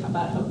insects and think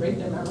about how great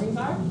their memories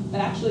are,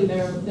 but actually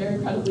they're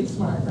incredibly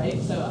smart,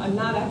 right? So I'm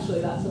not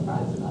actually that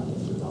surprised about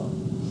this result.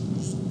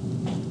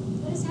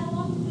 How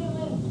long do they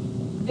live?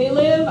 They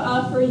live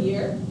for a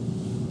year.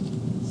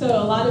 So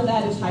a lot of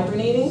that is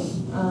hibernating,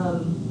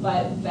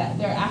 but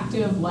their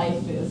active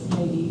life is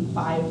maybe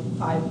five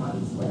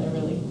months where they're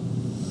really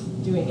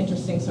doing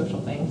interesting social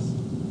things.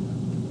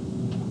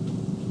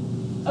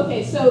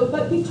 Okay, so,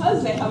 but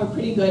because they have a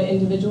pretty good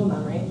individual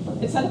memory,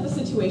 it set up a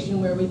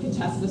situation where we could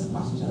test this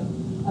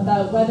question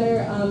about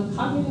whether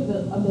cognitive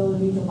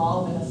abilities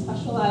evolve in a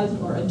specialized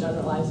or a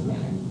generalized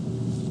manner.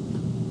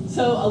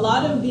 So a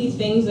lot of the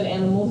things that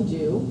animals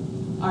do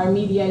are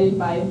mediated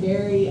by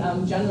very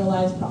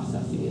generalized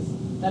processes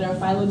that are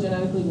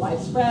phylogenetically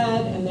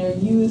widespread, and they're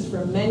used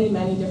for many,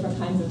 many different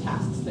kinds of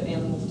tasks that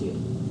animals do.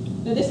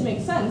 Now this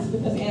makes sense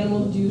because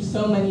animals do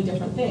so many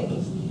different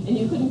things, and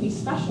you couldn't be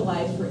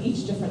specialized for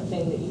each different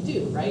thing that you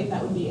do, right?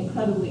 That would be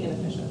incredibly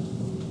inefficient.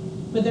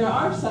 But there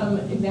are some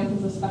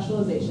examples of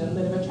specialization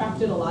that have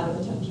attracted a lot of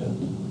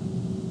attention.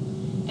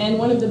 And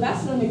one of the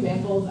best known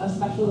examples of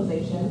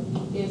specialization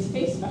is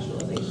face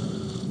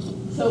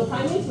specialization. So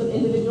primates with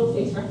individual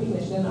face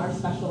recognition are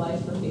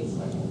specialized for face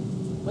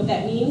learning. What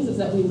that means is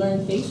that we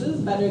learn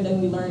faces better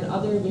than we learn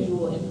other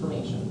visual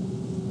information.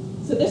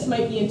 So this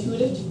might be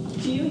intuitive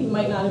to you. You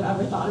might not have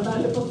ever thought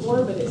about it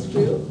before, but it's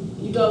true.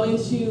 You go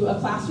into a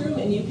classroom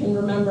and you can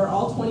remember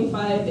all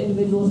 25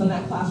 individuals in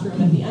that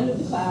classroom at the end of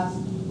the class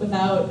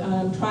without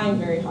trying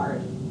very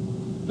hard.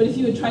 But if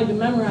you had tried to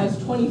memorize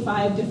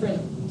 25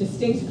 different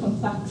distinct,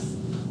 complex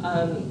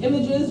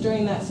images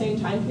during that same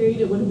time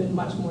period, it would have been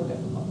much more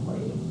difficult for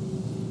you.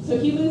 So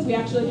humans, we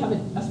actually have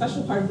a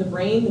special part of the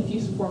brain, the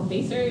fusiform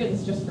face area,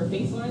 that's just for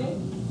face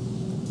learning.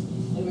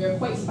 And we are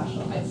quite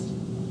specialized.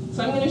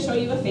 So I'm going to show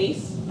you a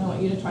face, and I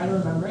want you to try to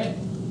remember it.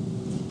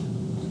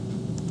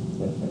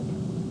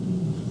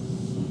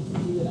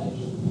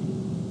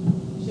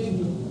 Should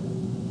be.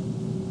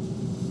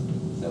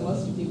 So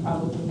most of you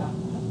probably got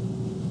that.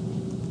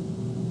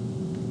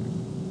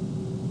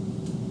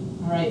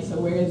 All right, so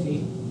where is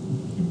he?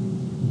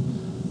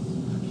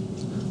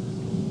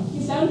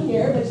 He's down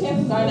here, but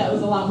chances are that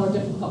was a lot more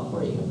difficult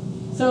for you.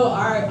 So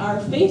our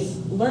face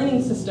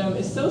learning system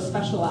is so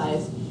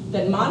specialized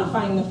that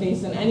modifying the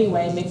face in any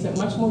way makes it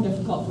much more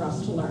difficult for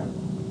us to learn.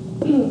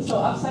 So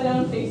upside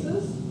down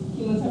faces,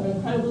 humans have an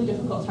incredibly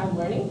difficult time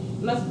learning,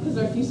 and that's because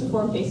our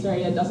fusiform face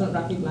area doesn't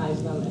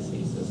recognize them as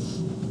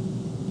faces.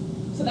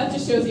 So that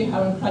just shows you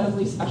how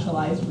incredibly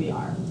specialized we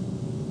are.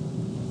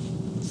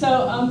 So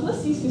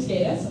Polistes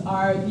fuscatus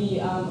are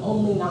the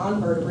only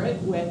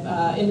non-vertebrate with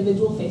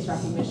individual face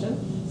recognition.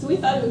 So we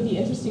thought it would be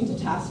interesting to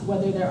test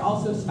whether they're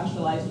also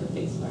specialized for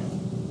face learning.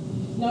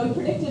 Now we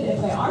predicted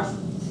if they are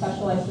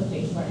specialized for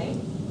face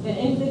learning, that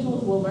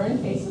individuals will learn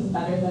faces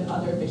better than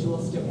other visual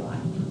stimuli.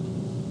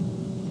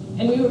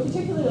 And we were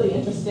particularly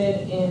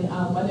interested in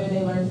whether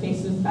they learn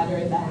faces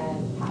better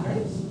than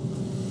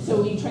patterns.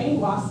 So we trained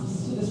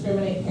wasps to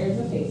discriminate pairs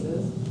of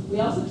faces. We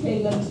also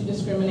trained them to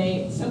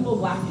discriminate simple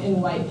black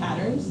and white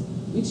patterns.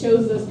 We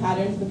chose those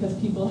patterns because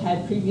people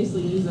had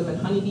previously used them in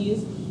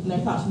honeybees, and they're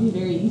thought to be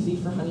very easy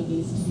for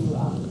honeybees to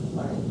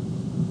learn.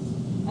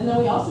 And then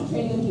we also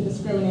trained them to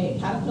discriminate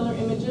caterpillar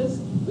images.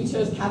 We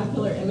chose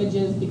caterpillar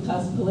images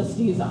because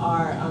Polistes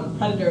are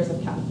predators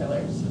of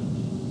caterpillars.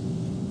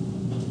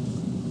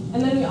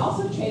 And then we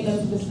also trained them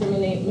to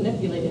discriminate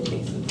manipulated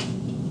faces.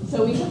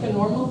 So we took a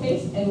normal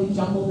face and we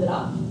jumbled it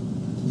up.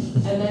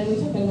 And then we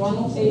took a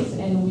normal face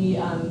and we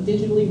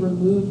digitally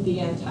removed the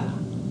antenna.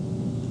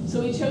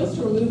 So we chose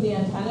to remove the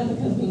antenna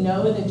because we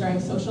know that during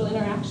social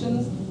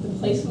interactions, the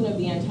placement of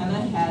the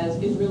antenna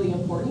is really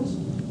important.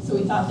 So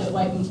we thought that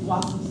white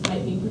wasps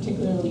might be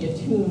particularly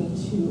attuned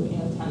to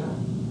antenna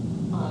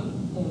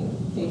in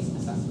face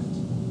assessment.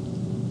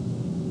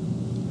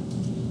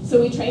 So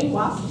we trained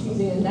wasps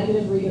using a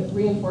negative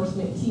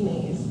reinforcement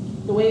T-maze.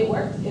 The way it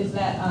worked is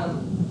that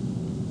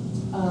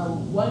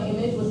one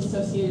image was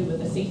associated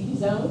with a safety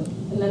zone,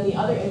 and then the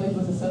other image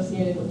was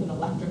associated with an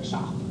electric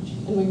shock.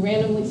 And we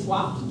randomly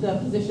swapped the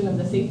position of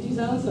the safety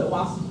zone so that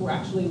wasps were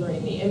actually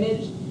learning the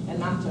image and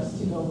not just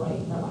to go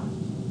right or left.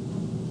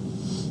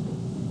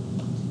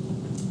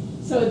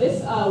 So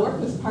this work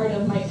was part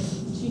of Mike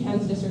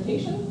Sheehan's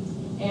dissertation,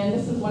 and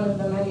this is one of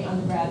the many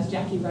undergrads,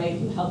 Jackie Wright,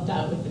 who helped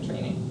out with the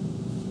training.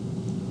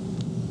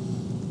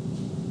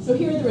 So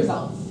here are the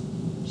results,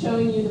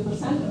 showing you the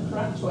percent of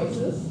correct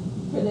choices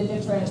for the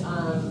different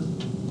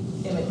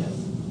images.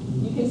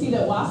 You can see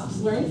that wasps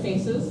learn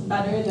faces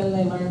better than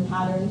they learn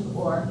patterns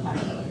or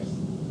caterpillars.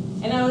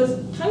 And I was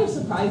kind of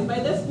surprised by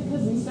this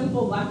because these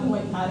simple black and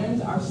white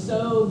patterns are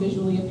so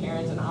visually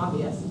apparent and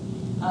obvious,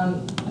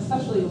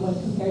 especially when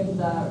compared to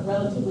the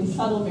relatively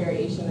subtle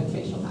variation in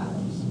facial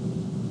patterns.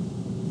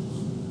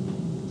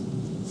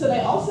 So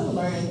they also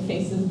learn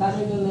faces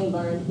better than they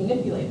learned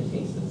manipulated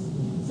faces.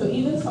 So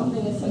even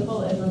something as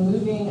simple as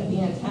removing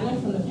the antenna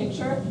from the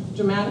picture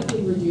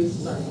dramatically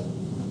reduced learning.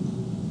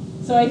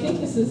 So I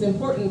think this is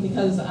important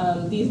because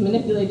these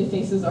manipulated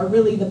faces are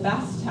really the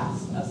best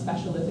test of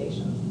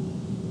specialization.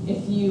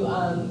 If you,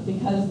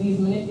 because these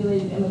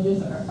manipulated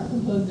images are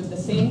composed of the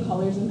same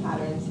colors and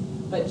patterns,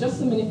 but just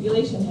the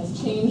manipulation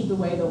has changed the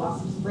way the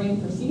wasp's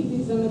brain perceives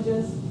these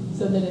images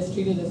so that it's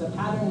treated as a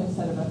pattern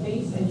instead of a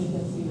face, and you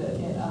can see that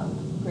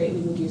it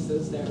greatly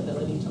reduces their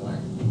ability to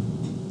learn.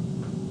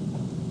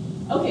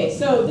 Okay,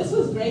 so this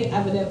was great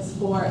evidence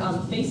for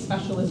face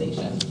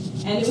specialization.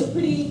 And it was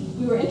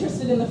we were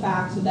interested in the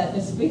fact that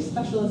this face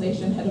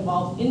specialization had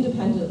evolved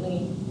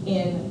independently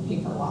in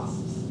paper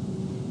wasps.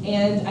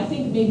 And I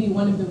think maybe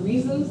one of the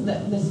reasons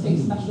that this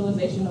face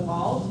specialization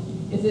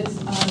evolved is its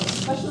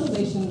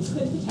specialization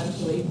could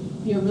potentially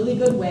be a really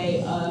good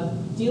way of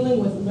dealing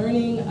with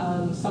learning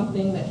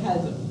something that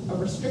has a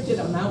restricted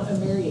amount of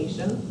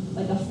variation.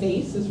 Like a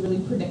face is really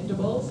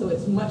predictable, so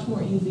it's much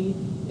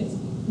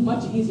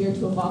much easier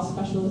to evolve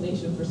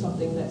specialization for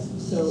something that's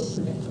so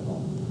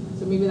predictable.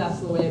 So maybe that's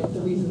the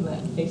reason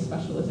that face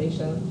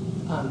specialization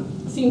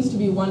seems to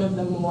be one of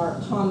the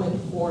more common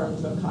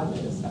forms of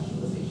cognitive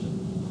specialization.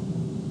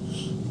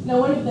 Now,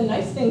 one of the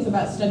nice things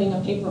about studying a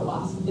paper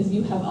wasp is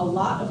you have a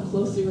lot of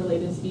closely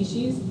related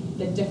species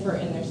that differ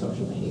in their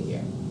social behavior.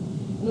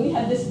 And we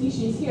have this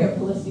species here,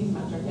 Polistes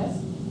metricus,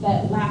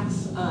 that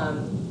lacks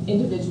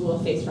individual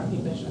face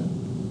recognition.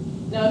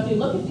 Now, if you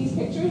look at these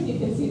pictures, you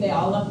can see they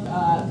all look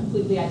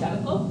completely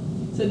identical.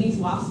 So these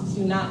wasps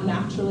do not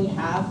naturally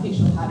have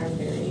facial pattern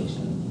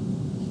variation.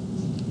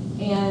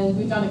 And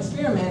we've done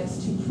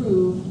experiments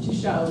to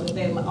show that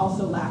they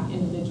also lack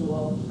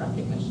individual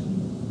recognition.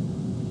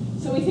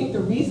 So we think the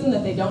reason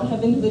that they don't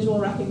have individual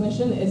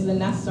recognition is the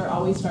nests are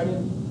always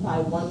started by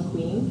one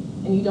queen,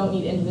 and you don't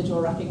need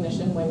individual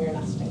recognition when you're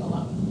nesting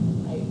alone,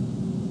 right?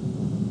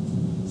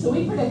 So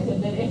we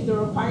predicted that if the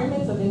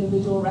requirements of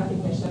individual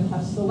recognition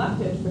have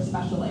selected for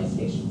specialized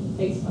face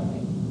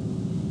learning,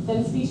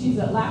 then species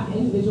that lack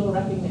individual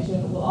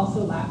recognition will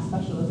also lack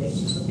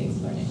specialization for face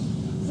learning.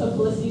 So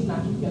Polistes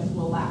metricus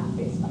will lack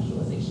face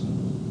specialization.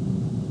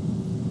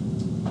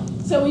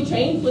 So we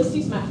trained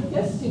Polistes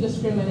metricus to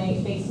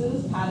discriminate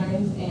faces,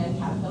 patterns, and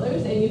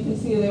caterpillars, and you can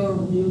see they were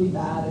really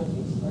bad at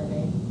face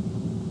learning.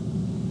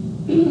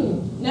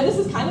 Now this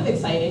is kind of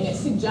exciting. It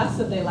suggests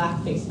that they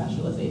lack face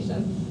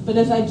specialization, but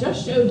as I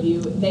just showed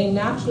you, they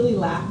naturally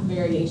lack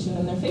variation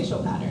in their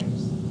facial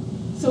patterns.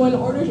 So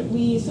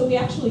we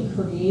actually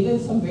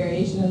created some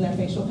variation in their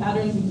facial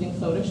patterns using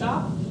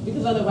Photoshop,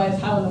 because otherwise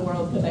how in the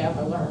world could they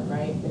ever learn,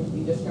 right? They would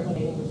be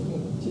discriminating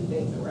between two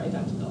things that were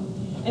identical.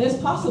 And it's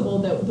possible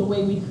that the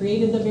way we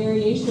created the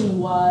variation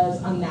was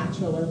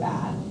unnatural or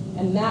bad,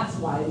 and that's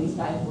why these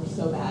guys were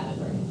so bad at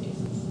learning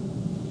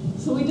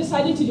faces. So we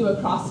decided to do a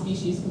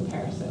cross-species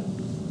comparison.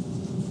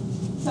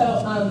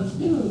 So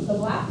the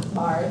black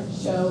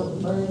bars show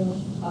learning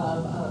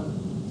of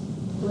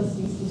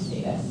Polistes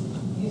fustatus.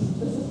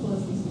 This is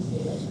Polistes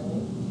fustatus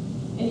learning.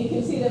 And you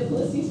can see that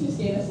Polistes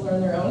fustatus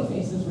learn their own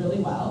faces really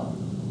well,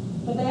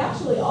 but they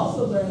actually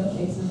also learn the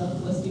faces of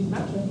Polistes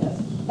metricus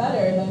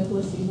better than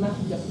Polistes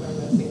metricus learn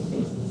those same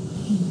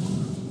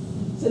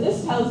faces. So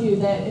this tells you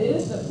that it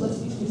is that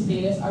Polistes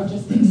fustatus are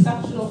just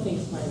exceptional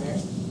face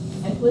learners,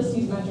 and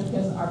Polistes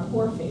metricus are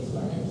poor face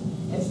learners.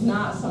 It's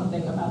not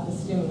something about the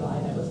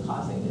stimuli that was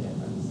causing the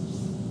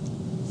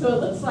difference. So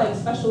it looks like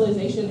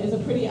specialization is a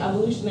pretty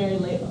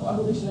evolutionarily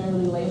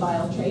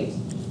labile trait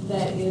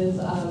that is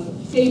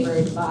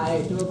favored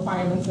by the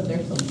requirements of their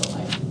social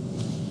life.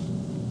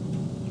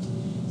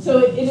 So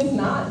it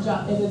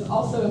is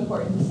also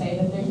important to say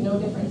that there's no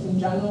difference in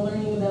general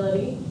learning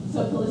ability.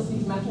 So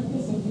Polistes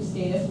metricus and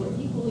fustatus were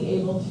equally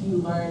able to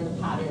learn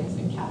the patterns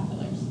in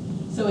caterpillars.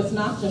 So it's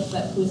not just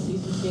that Polistes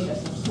fustatus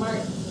are smart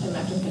and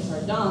metricus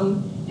are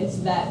dumb, it's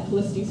that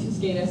Polistes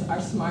fustatus are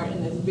smart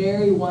in this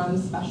very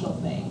one special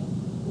thing,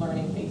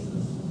 learning faces.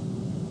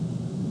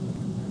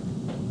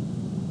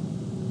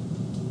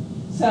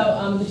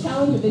 So the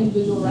challenge of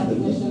individual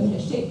recognition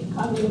has shaped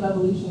cognitive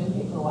evolution in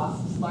paper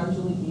wasps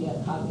largely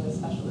via cognitive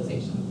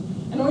specialization.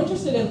 And we're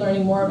interested in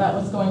learning more about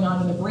what's going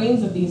on in the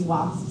brains of these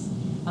wasps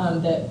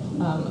that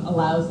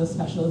allows the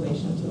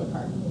specialization to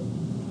occur.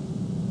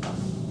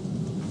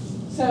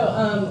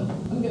 So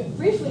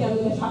briefly, I'm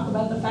going to talk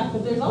about the fact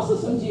that there's also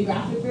some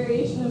geographic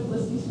variation in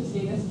Polistes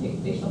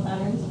fustatus facial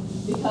patterns,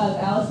 because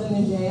Allison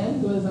and Jan,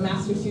 who is a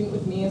master's student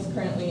with me, is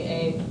currently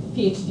a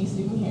PhD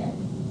student here.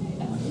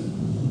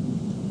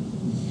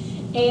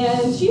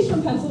 And she's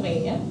from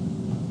Pennsylvania.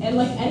 And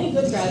like any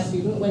good grad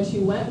student, when she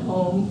went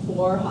home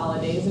for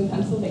holidays in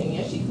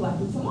Pennsylvania, she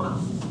collected some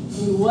wasps.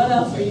 I mean, what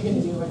else are you going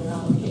to do when you're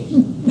on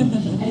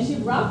vacation? And she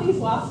brought these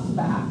wasps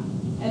back,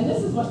 and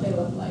this is what they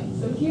look like.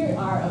 So here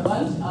are a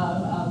bunch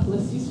of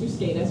Polistes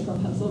fustatus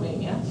from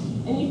Pennsylvania,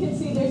 and you can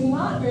see there's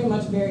not very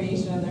much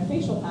variation in their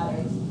facial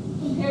patterns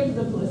compared to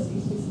the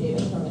Polistes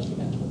fustatus from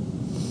Michigan.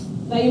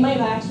 Now you might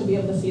not actually be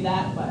able to see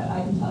that, but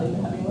I can tell you,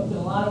 having looked at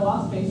a lot of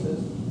wasp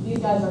faces, these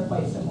guys are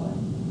quite similar.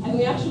 And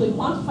we actually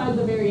quantified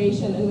the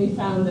variation, and we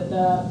found that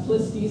the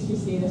Polistes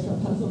fustatus from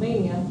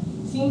Pennsylvania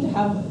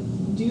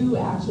do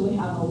actually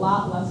have a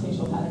lot less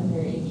facial pattern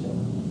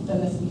variation than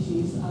the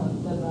species,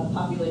 than the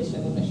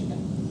population in Michigan.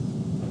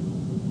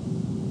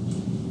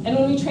 And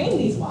when we trained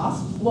these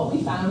wasps, what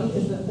we found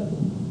is that the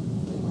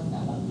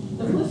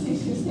Polistes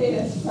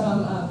fustatus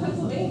from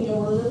Pennsylvania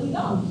were really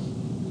dumb.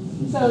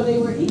 So they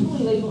were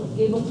equally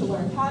able to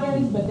learn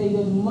patterns, but they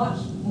did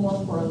much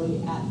more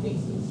poorly at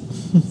faces.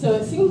 So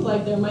it seems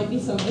like there might be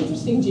some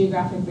interesting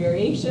geographic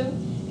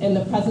variation in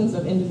the presence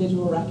of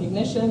individual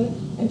recognition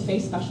and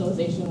face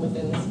specialization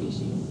within the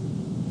species.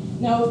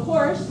 Now, of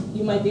course,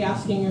 you might be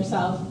asking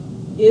yourself,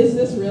 is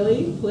this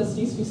really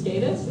Polistes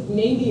fustatus?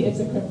 Maybe it's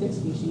a cryptic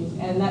species,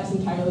 and that's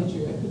entirely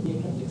true. It could be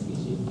a cryptic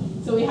species.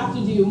 So we have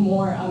to do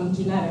more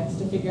genetics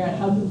to figure out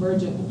how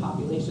divergent the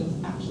populations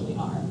actually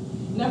are.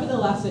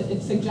 Nevertheless,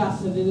 it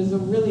suggests that it is a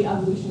really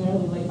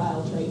evolutionarily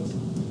labile trait.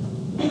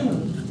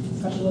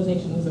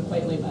 specialization is a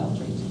quite labile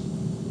trait.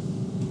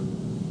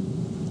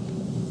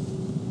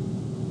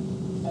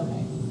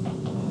 Okay.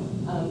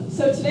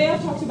 So today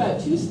I've talked about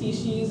two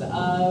species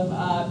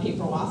of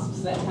paper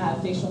wasps that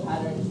have facial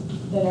patterns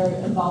that are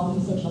involved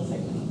in social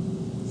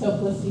signaling. So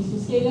Polistes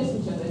fuscatus,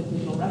 which has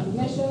visual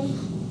recognition,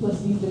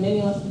 Polistes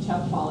diminulis, which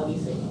have quality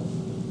signals.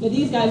 Now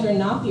these guys are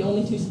not the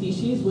only two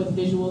species with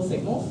visual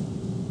signals.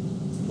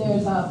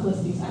 There's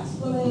Polistes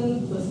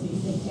exclamans,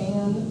 Polistes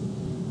satan,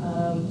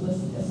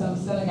 some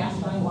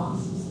cenogastrine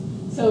wasps.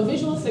 So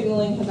visual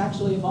signaling has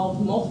actually evolved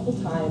multiple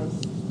times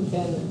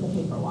within the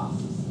paper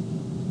wasps.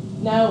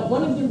 Now,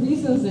 one of the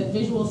reasons that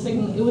visual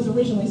signaling, it was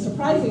originally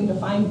surprising to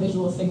find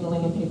visual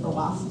signaling in paper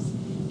wasps,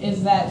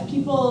 is that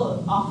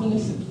people often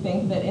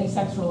think that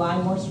insects rely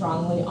more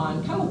strongly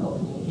on chemical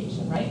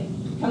communication, right?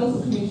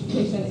 Chemical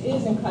communication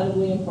is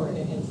incredibly important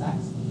in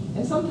insects.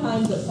 And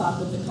sometimes it's thought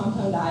that the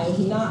compound eye is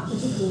not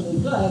particularly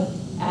good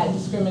at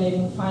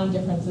discriminating fine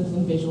differences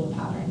in visual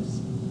patterns.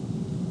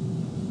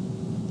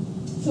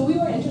 So we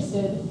were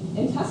interested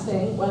in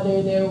testing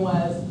whether there's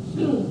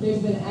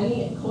been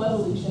any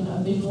coevolution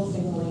of visual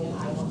signaling in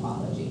eye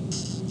morphology.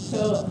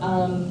 So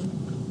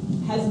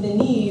has the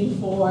need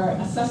for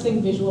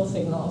assessing visual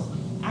signals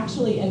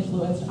actually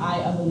influenced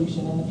eye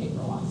evolution in the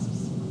paper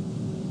wasps?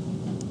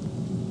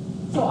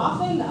 So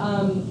often,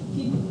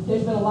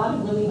 there's been a lot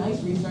of really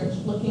nice research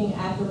looking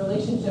at the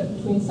relationship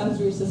between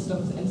sensory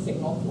systems and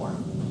signal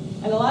form.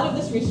 And a lot of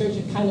this research,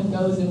 it kind of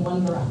goes in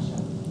one direction.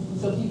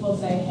 So people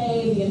say,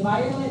 hey, the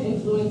environment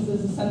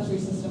influences the sensory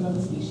system of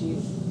the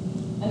species,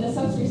 and the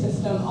sensory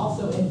system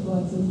also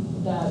influences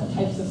the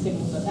types of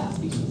signals that that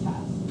species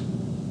has.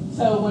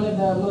 So one of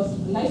the most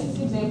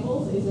nicest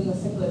examples is in the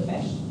cichlid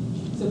fish.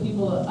 So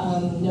people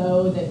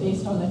know that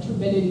based on the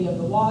turbidity of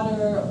the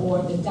water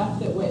or the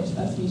depth at which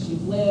a species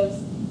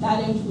lives,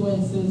 that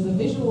influences the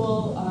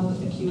visual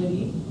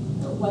acuity,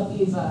 or what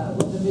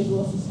the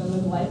visual system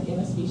is like in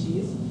a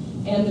species.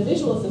 And the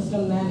visual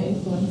system then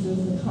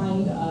influences the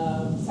kind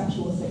of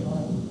sexual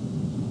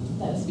signaling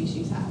that a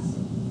species has.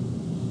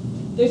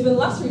 There's been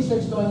less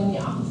research going in the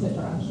opposite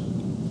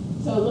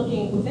direction. So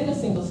looking within a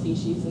single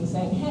species and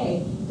saying,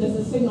 hey, does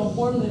the signal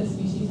form that a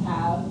species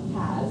has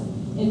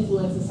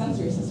influence the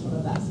sensory system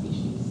of that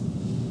species?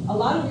 A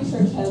lot of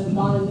research has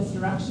gone in this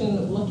direction,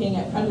 looking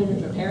at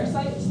predators or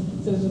parasites.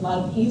 So there's a lot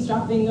of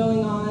eavesdropping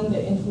going on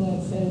that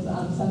influences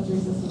sensory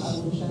system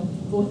evolution.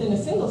 But within a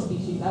single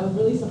species, I was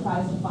really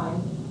surprised to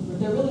find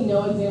there are really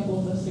no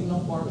examples of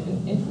signal form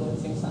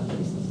influencing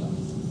sensory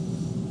systems.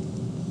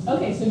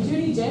 Okay, so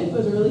Judy Jin, who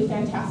is a really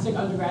fantastic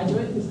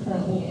undergraduate who's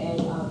currently a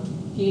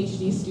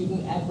PhD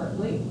student at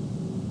Berkeley,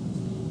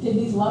 did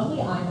these lovely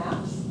eye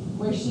maps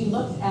where she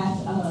looked at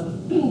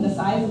the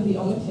size of the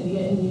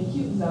ommatidia in the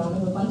acute zone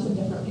of a bunch of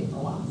different paper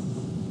wasps.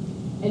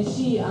 And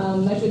she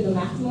measured the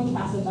maximum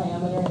facet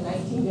diameter in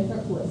 19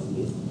 different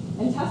Polistes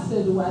and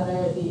tested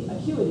whether the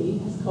acuity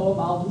has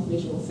co-evolved with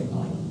visual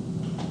signaling.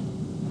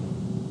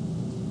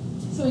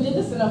 So we did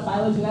this in a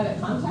phylogenetic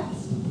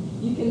context.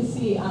 You can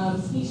see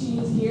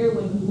species here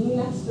with blue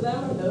next to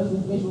them are those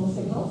with visual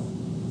signals.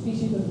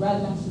 Species with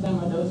red next to them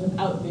are those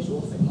without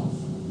visual signals.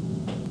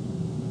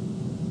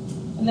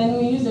 And then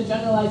we used a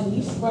generalized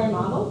least square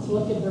model to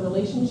look at the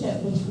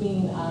relationship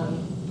between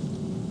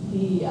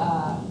the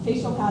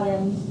facial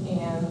patterns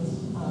and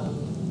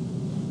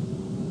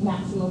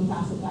maximum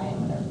facet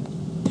diameter.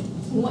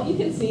 And what you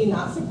can see,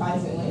 not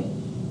surprisingly,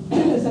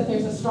 is that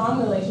there's a strong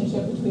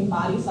relationship between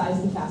body size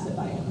and facet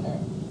diameter.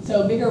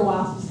 So bigger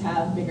wasps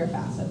have bigger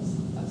facets.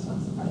 That's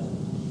not surprising.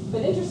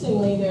 But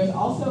interestingly, there's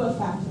also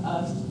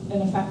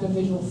an effect of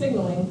visual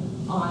signaling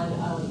on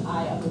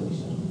eye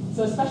evolution.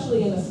 So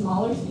especially in the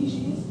smaller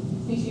species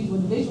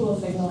with visual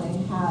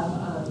signaling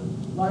have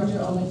larger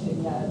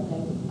ommatidia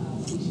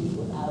than species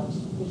without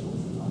visual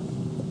signaling.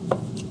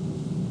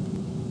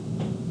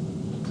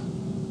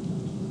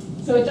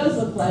 So it does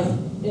look like,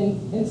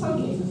 in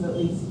some cases at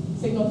least,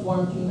 signal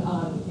form can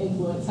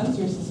influence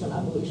sensory system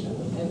evolution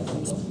within a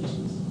single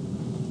species.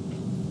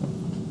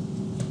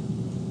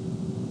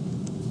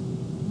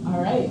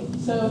 All right,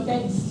 so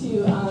thanks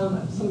to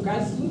some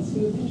grad students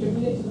who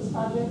contributed to this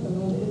project,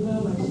 Amanda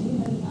Izzo, Mike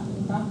Sheehan,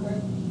 Catherine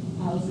Crawford,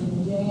 Allison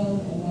Mujayan,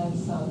 and then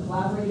some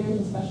collaborators,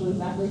 especially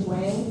Zachary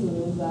Wang, who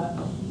is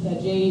the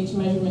JH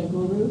measurement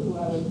guru who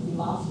I would be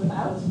lost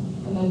without,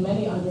 and then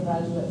many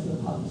undergraduates who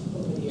have helped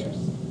over the years.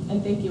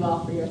 And thank you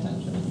all for your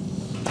attention.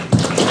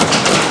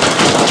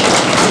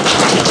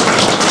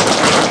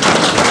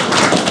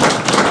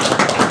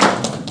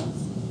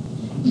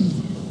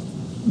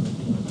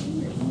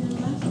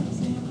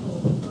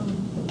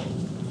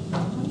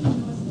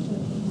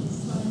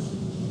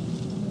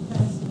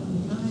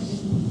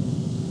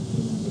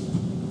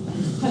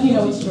 How do you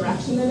know which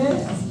direction it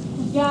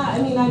is? Yeah,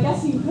 I mean, I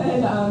guess you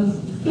could,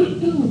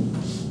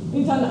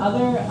 we've done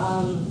other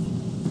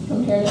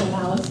comparative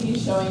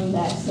analyses showing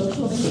that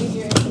social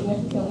behavior is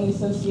significantly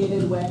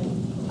associated with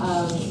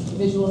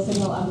visual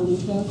signal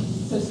evolution.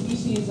 So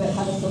species that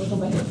have a social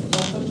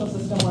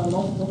system where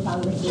multiple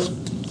congresses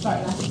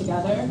start next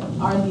together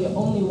are the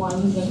only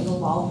ones that have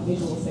evolved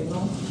visual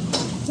signals.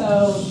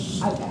 So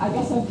I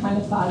guess I've kind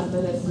of thought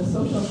that it's the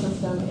social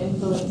system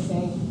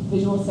influencing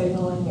visual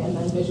signaling and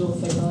then visual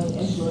signaling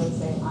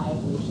influencing eye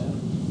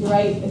evolution. You're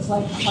right, it's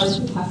like hard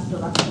to test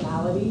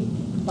directionality,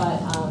 but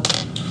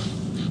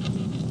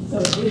so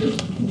it is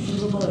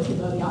conceivable it could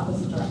go the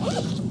opposite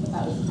direction, but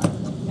that was part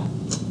of it, yeah.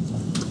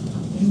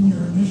 In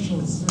your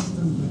initial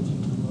system that you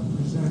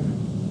presented,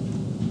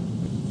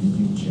 did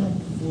you check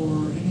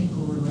for any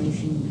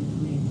correlation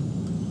between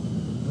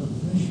the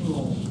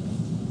visual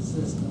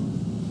system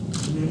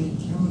and any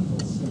chemical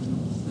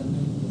signals that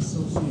may be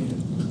associated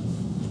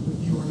with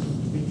the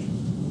organization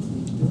of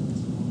the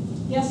difference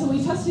models? Yeah, so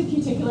we tested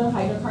cuticular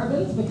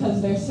hydrocarbons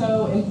because they're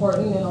so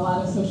important in a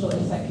lot of social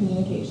insect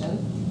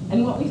communication.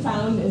 And what we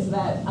found is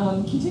that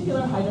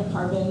cuticular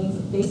hydrocarbons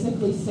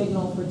basically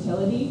signal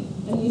fertility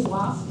in these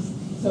wasps.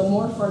 So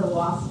more fertile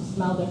wasps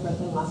smell different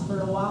than less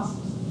fertile wasps.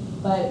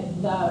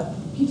 But the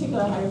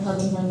cuticular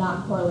hydrocarbons are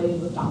not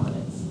correlated with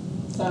dominance.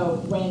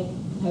 So rank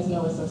has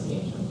no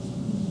association.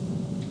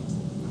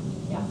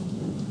 Yeah?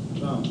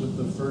 With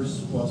the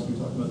first wasp we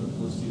talked about, the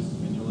Polistes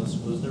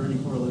annulus, was there any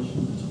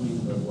correlation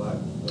between the black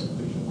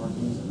facial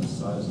markings and the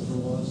size of the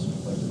wasp?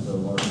 Like did the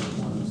larger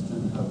ones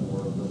tend to have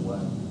more of the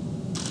black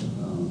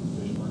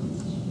facial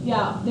markings?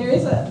 Yeah, there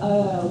is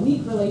a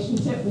weak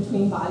relationship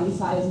between body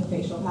size and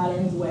facial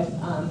patterns with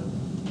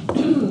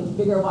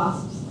bigger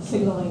wasps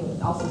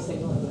also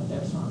signaling that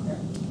they're stronger.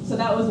 So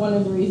that was one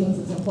of the reasons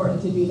it's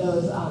important to do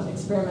those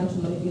experimental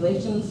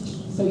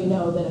manipulations so you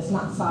know that it's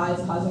not size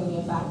causing the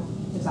effect,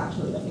 it's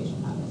actually the facial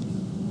patterns.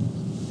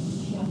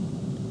 Yeah?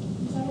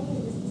 Sorry if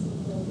this is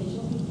the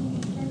facial painting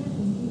experiment.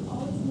 Do you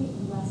always make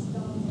less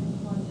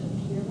dominant ones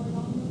appear more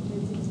dominant, or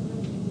is it sort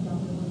of make the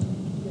dominant ones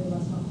appear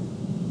less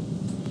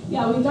dominant?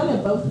 Yeah, we've done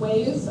it both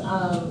ways.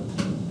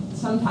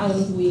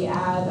 Sometimes we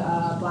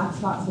add black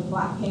spots with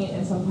black paint,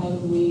 and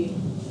sometimes we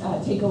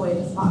take away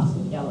the spots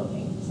with yellow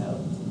paint. So,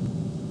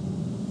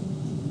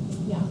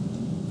 yeah.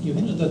 You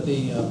hinted that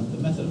the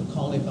method of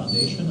colony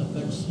foundation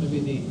affects maybe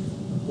the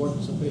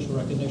importance of facial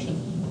recognition.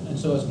 And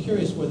so I was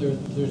curious whether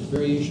there's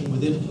variation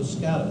within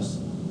Polistes,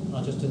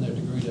 not just in their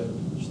degree to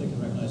which they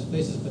can recognize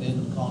faces, but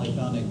in colony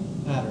founding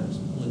patterns,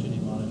 polygyny,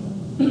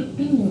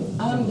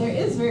 monogyny. There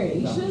is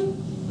variation,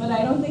 but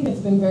I don't think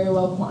it's been very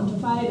well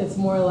quantified. It's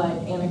more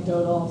like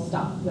anecdotal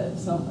stuff that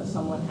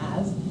someone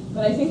has.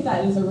 But I think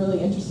that is a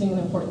really interesting and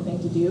important thing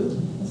to do,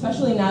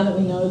 especially now that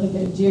we know that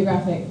there's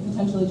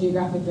potentially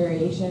geographic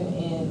variation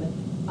in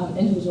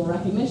individual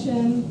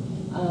recognition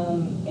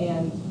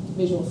and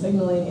visual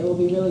signaling. It will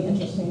be really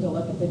interesting to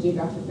look at the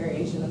geographic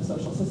variation in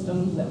social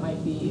systems that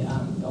might be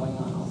going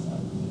on also.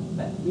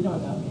 But we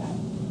don't know yet.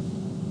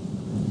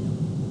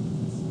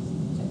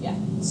 Yeah.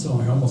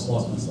 So I almost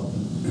lost myself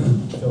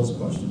in Phil's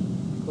question.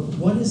 But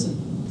what is it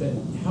that,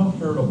 how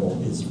heritable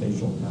is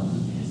facial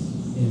pattern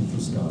in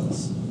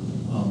Polistes?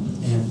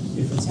 And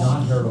if it's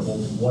not heritable,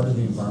 what are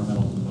the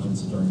environmental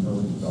components during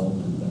early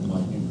development that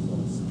might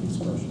influence the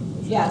expression of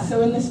facial? Yeah,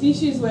 so in the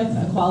species with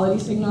a quality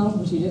signal,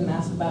 which you didn't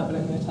ask about, but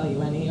I'm going to tell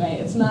you anyway,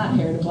 it's not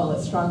heritable,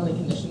 it's strongly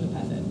condition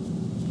dependent.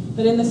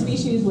 But in the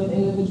species with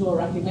individual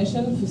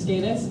recognition,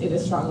 Fuscatus, it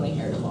is strongly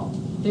heritable.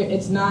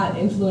 It's not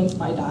influenced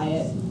by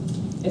diet.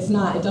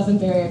 It doesn't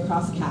vary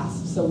across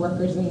castes, so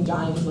workers and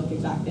giants look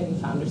and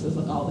foundresses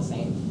look all the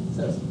same.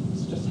 So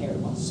it's just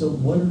heritable. So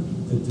what are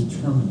the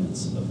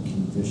determinants of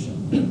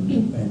condition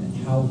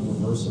and how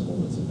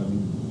reversible is it? I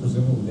mean,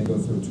 presumably they go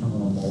through a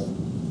terminal molt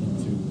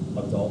into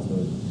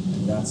adulthood,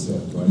 and that's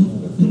it, right?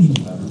 Their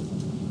facial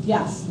pattern.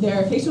 Yes,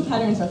 their facial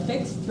patterns are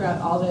fixed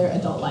throughout all their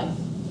adult life.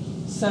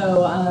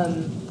 So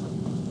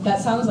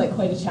that sounds like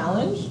quite a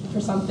challenge for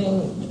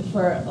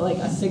like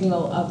a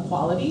signal of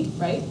quality,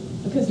 right?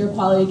 Because your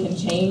quality can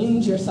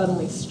change, you're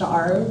suddenly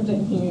starved,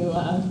 and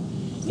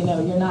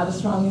you're not as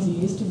strong as you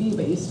used to be,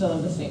 but you still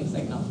have the same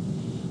signal.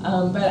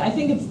 But I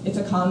think it's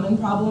a common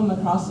problem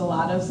across a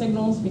lot of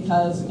signals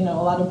because a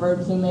lot of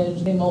bird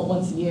plumage, they molt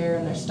once a year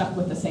and they're stuck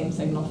with the same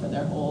signal for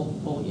their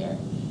whole year.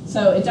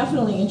 So it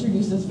definitely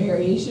introduces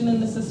variation in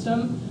the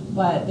system,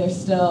 but there's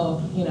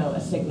still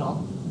a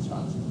signal, a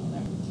strong signal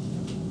there.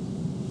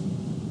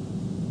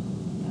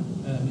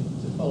 Yeah. And I mean,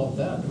 to follow up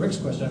that, Rick's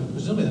question,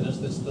 presumably then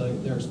it's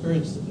their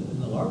experience in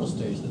the larval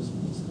stage that's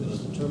going to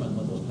determine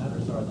what those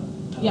patterns are.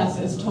 Yes,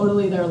 it's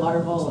totally their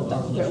larval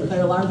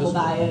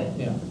diet.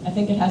 Yeah. I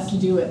think it has to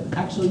do with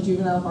actually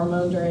juvenile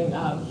hormone during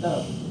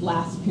the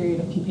last period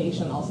of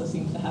pupation also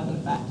seems to have an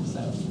effect. So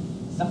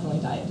it's definitely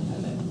diet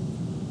dependent.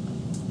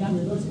 Yeah.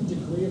 We looked at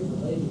degree of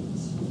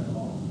relatedness at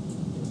all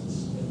in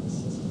the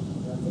system.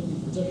 I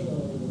think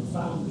particularly with the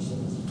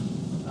foundresses,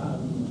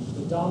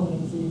 the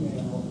dominant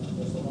female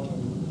is the one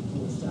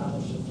who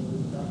establishes the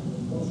reproductive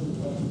and social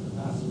development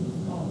capacity of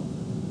the colony.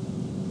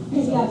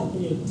 So it would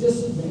be a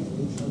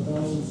disadvantage for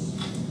those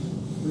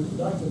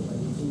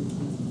reproductively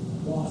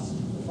who've lost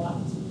the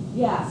funds.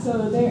 Yeah,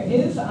 so there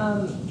is,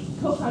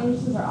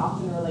 co-foundresses are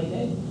often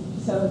related,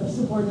 so the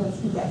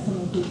subordinates could get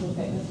some increasing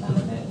fitness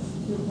benefits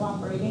through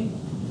cooperating.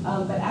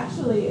 But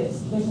actually,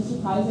 there's a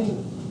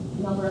surprising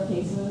number of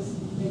cases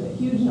there's a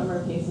huge number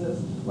of cases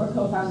where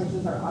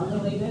co-foundresses are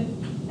unrelated,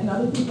 and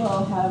other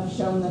people have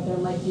shown that there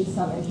might be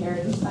some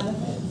inheritance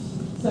benefits.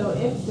 So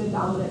if the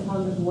dominant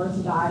founders were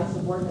to die,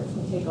 subordinates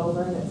can take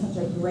over, and it's such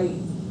a great,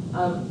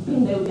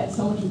 they would get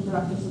so much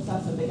reproductive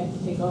success if they get to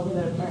take over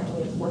that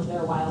apparently it's worth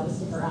their while to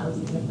stick around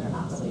even if they're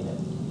not related.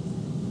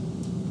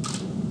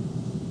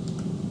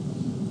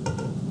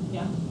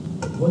 Yeah?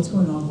 What's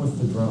going on with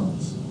the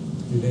drones?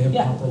 Do they have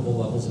Yeah. comparable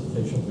levels of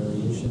facial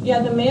variation?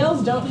 Yeah, the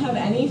males don't have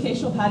any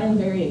facial pattern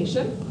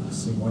variation.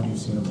 See, one, you've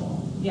seen them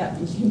all. Yeah,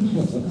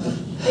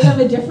 they have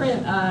a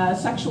different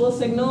sexual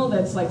signal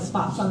that's like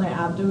spots on their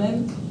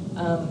abdomen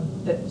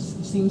that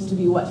seems to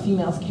be what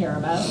females care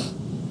about.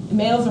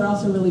 Males are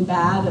also really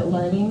bad at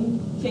learning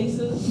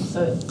faces.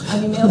 So, I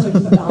mean, males are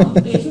just dumb,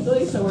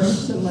 basically, so we're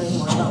interested in learning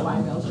more about why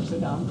males are so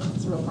dumb.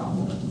 It's a real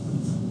problem.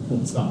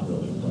 It's not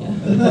really a problem.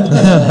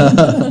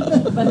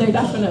 Yeah. But they're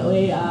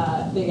definitely,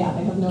 they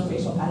have no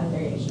facial pattern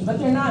variation. But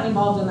they're not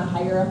involved in the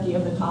hierarchy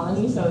of the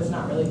colony, so it's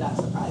not really that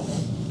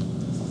surprising.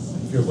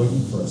 If you're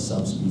looking for a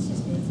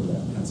subspecies name for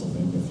that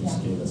Pennsylvania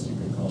fuscatus, you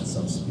could call it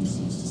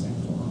subspecies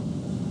sanctorum.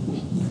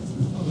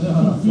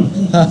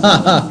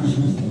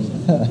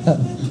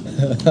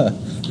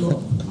 So,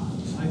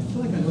 I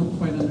feel like I don't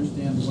quite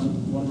understand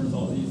one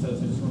result that you said,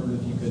 so I just wondered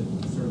if you could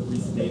sort of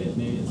restate it.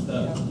 Maybe it's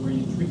the where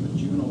you treat with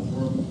juvenile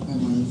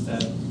hormone, you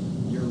said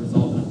your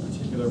result in a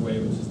particular way,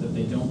 which is that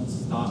they don't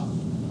stop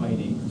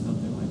fighting or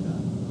something like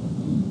that.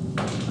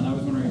 And I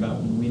was wondering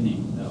about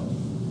winning, though.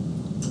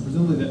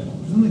 Presumably that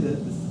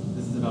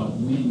this is about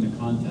winning the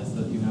contest,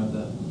 that you have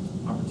the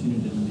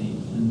opportunity to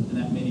mate, and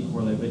that may be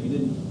correlated, but you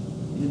didn't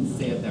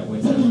say it that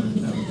way. So I wondered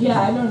if that was Yeah,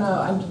 I don't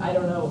know. I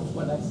don't know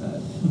what I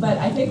said. But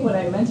I think what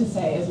I meant to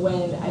say is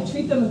when I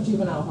treat them with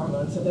juvenile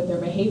hormones so that they're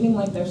behaving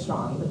like they're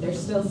strong, but they're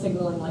still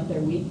signaling like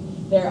they're weak,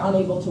 they're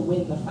unable to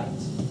win the fight.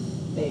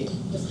 They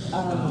just,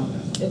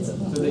 it's so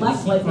they less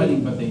keep likely.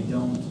 fighting, but they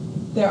don't.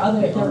 Their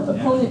aren't opponent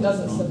actually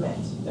doesn't strong.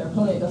 submit. Their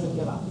opponent doesn't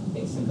give up,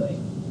 basically.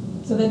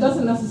 So that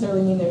doesn't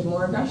necessarily mean there's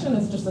more aggression,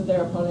 it's just that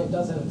their opponent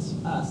doesn't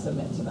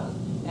submit to them.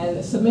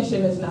 And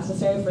submission is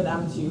necessary for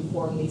them to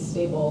form these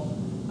stable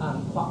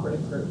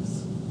cooperative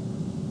groups.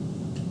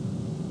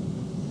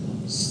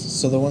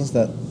 So the ones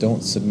that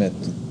don't submit,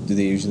 do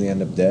they usually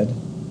end up dead?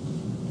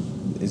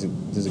 Does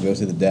it go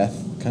to the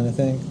death kind of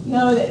thing?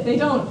 No, they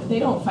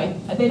don't fight.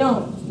 They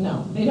don't.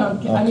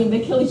 I mean, they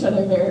kill each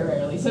other very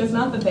rarely. So it's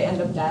not that they end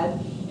up dead.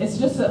 It's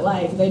just that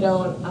like they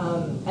don't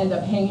end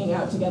up hanging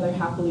out together,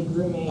 happily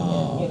grooming,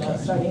 and okay.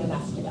 starting a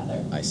nest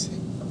together. I see.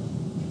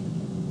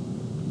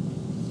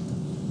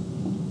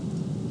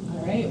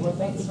 All right. Well,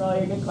 thanks for all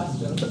your good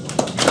questions.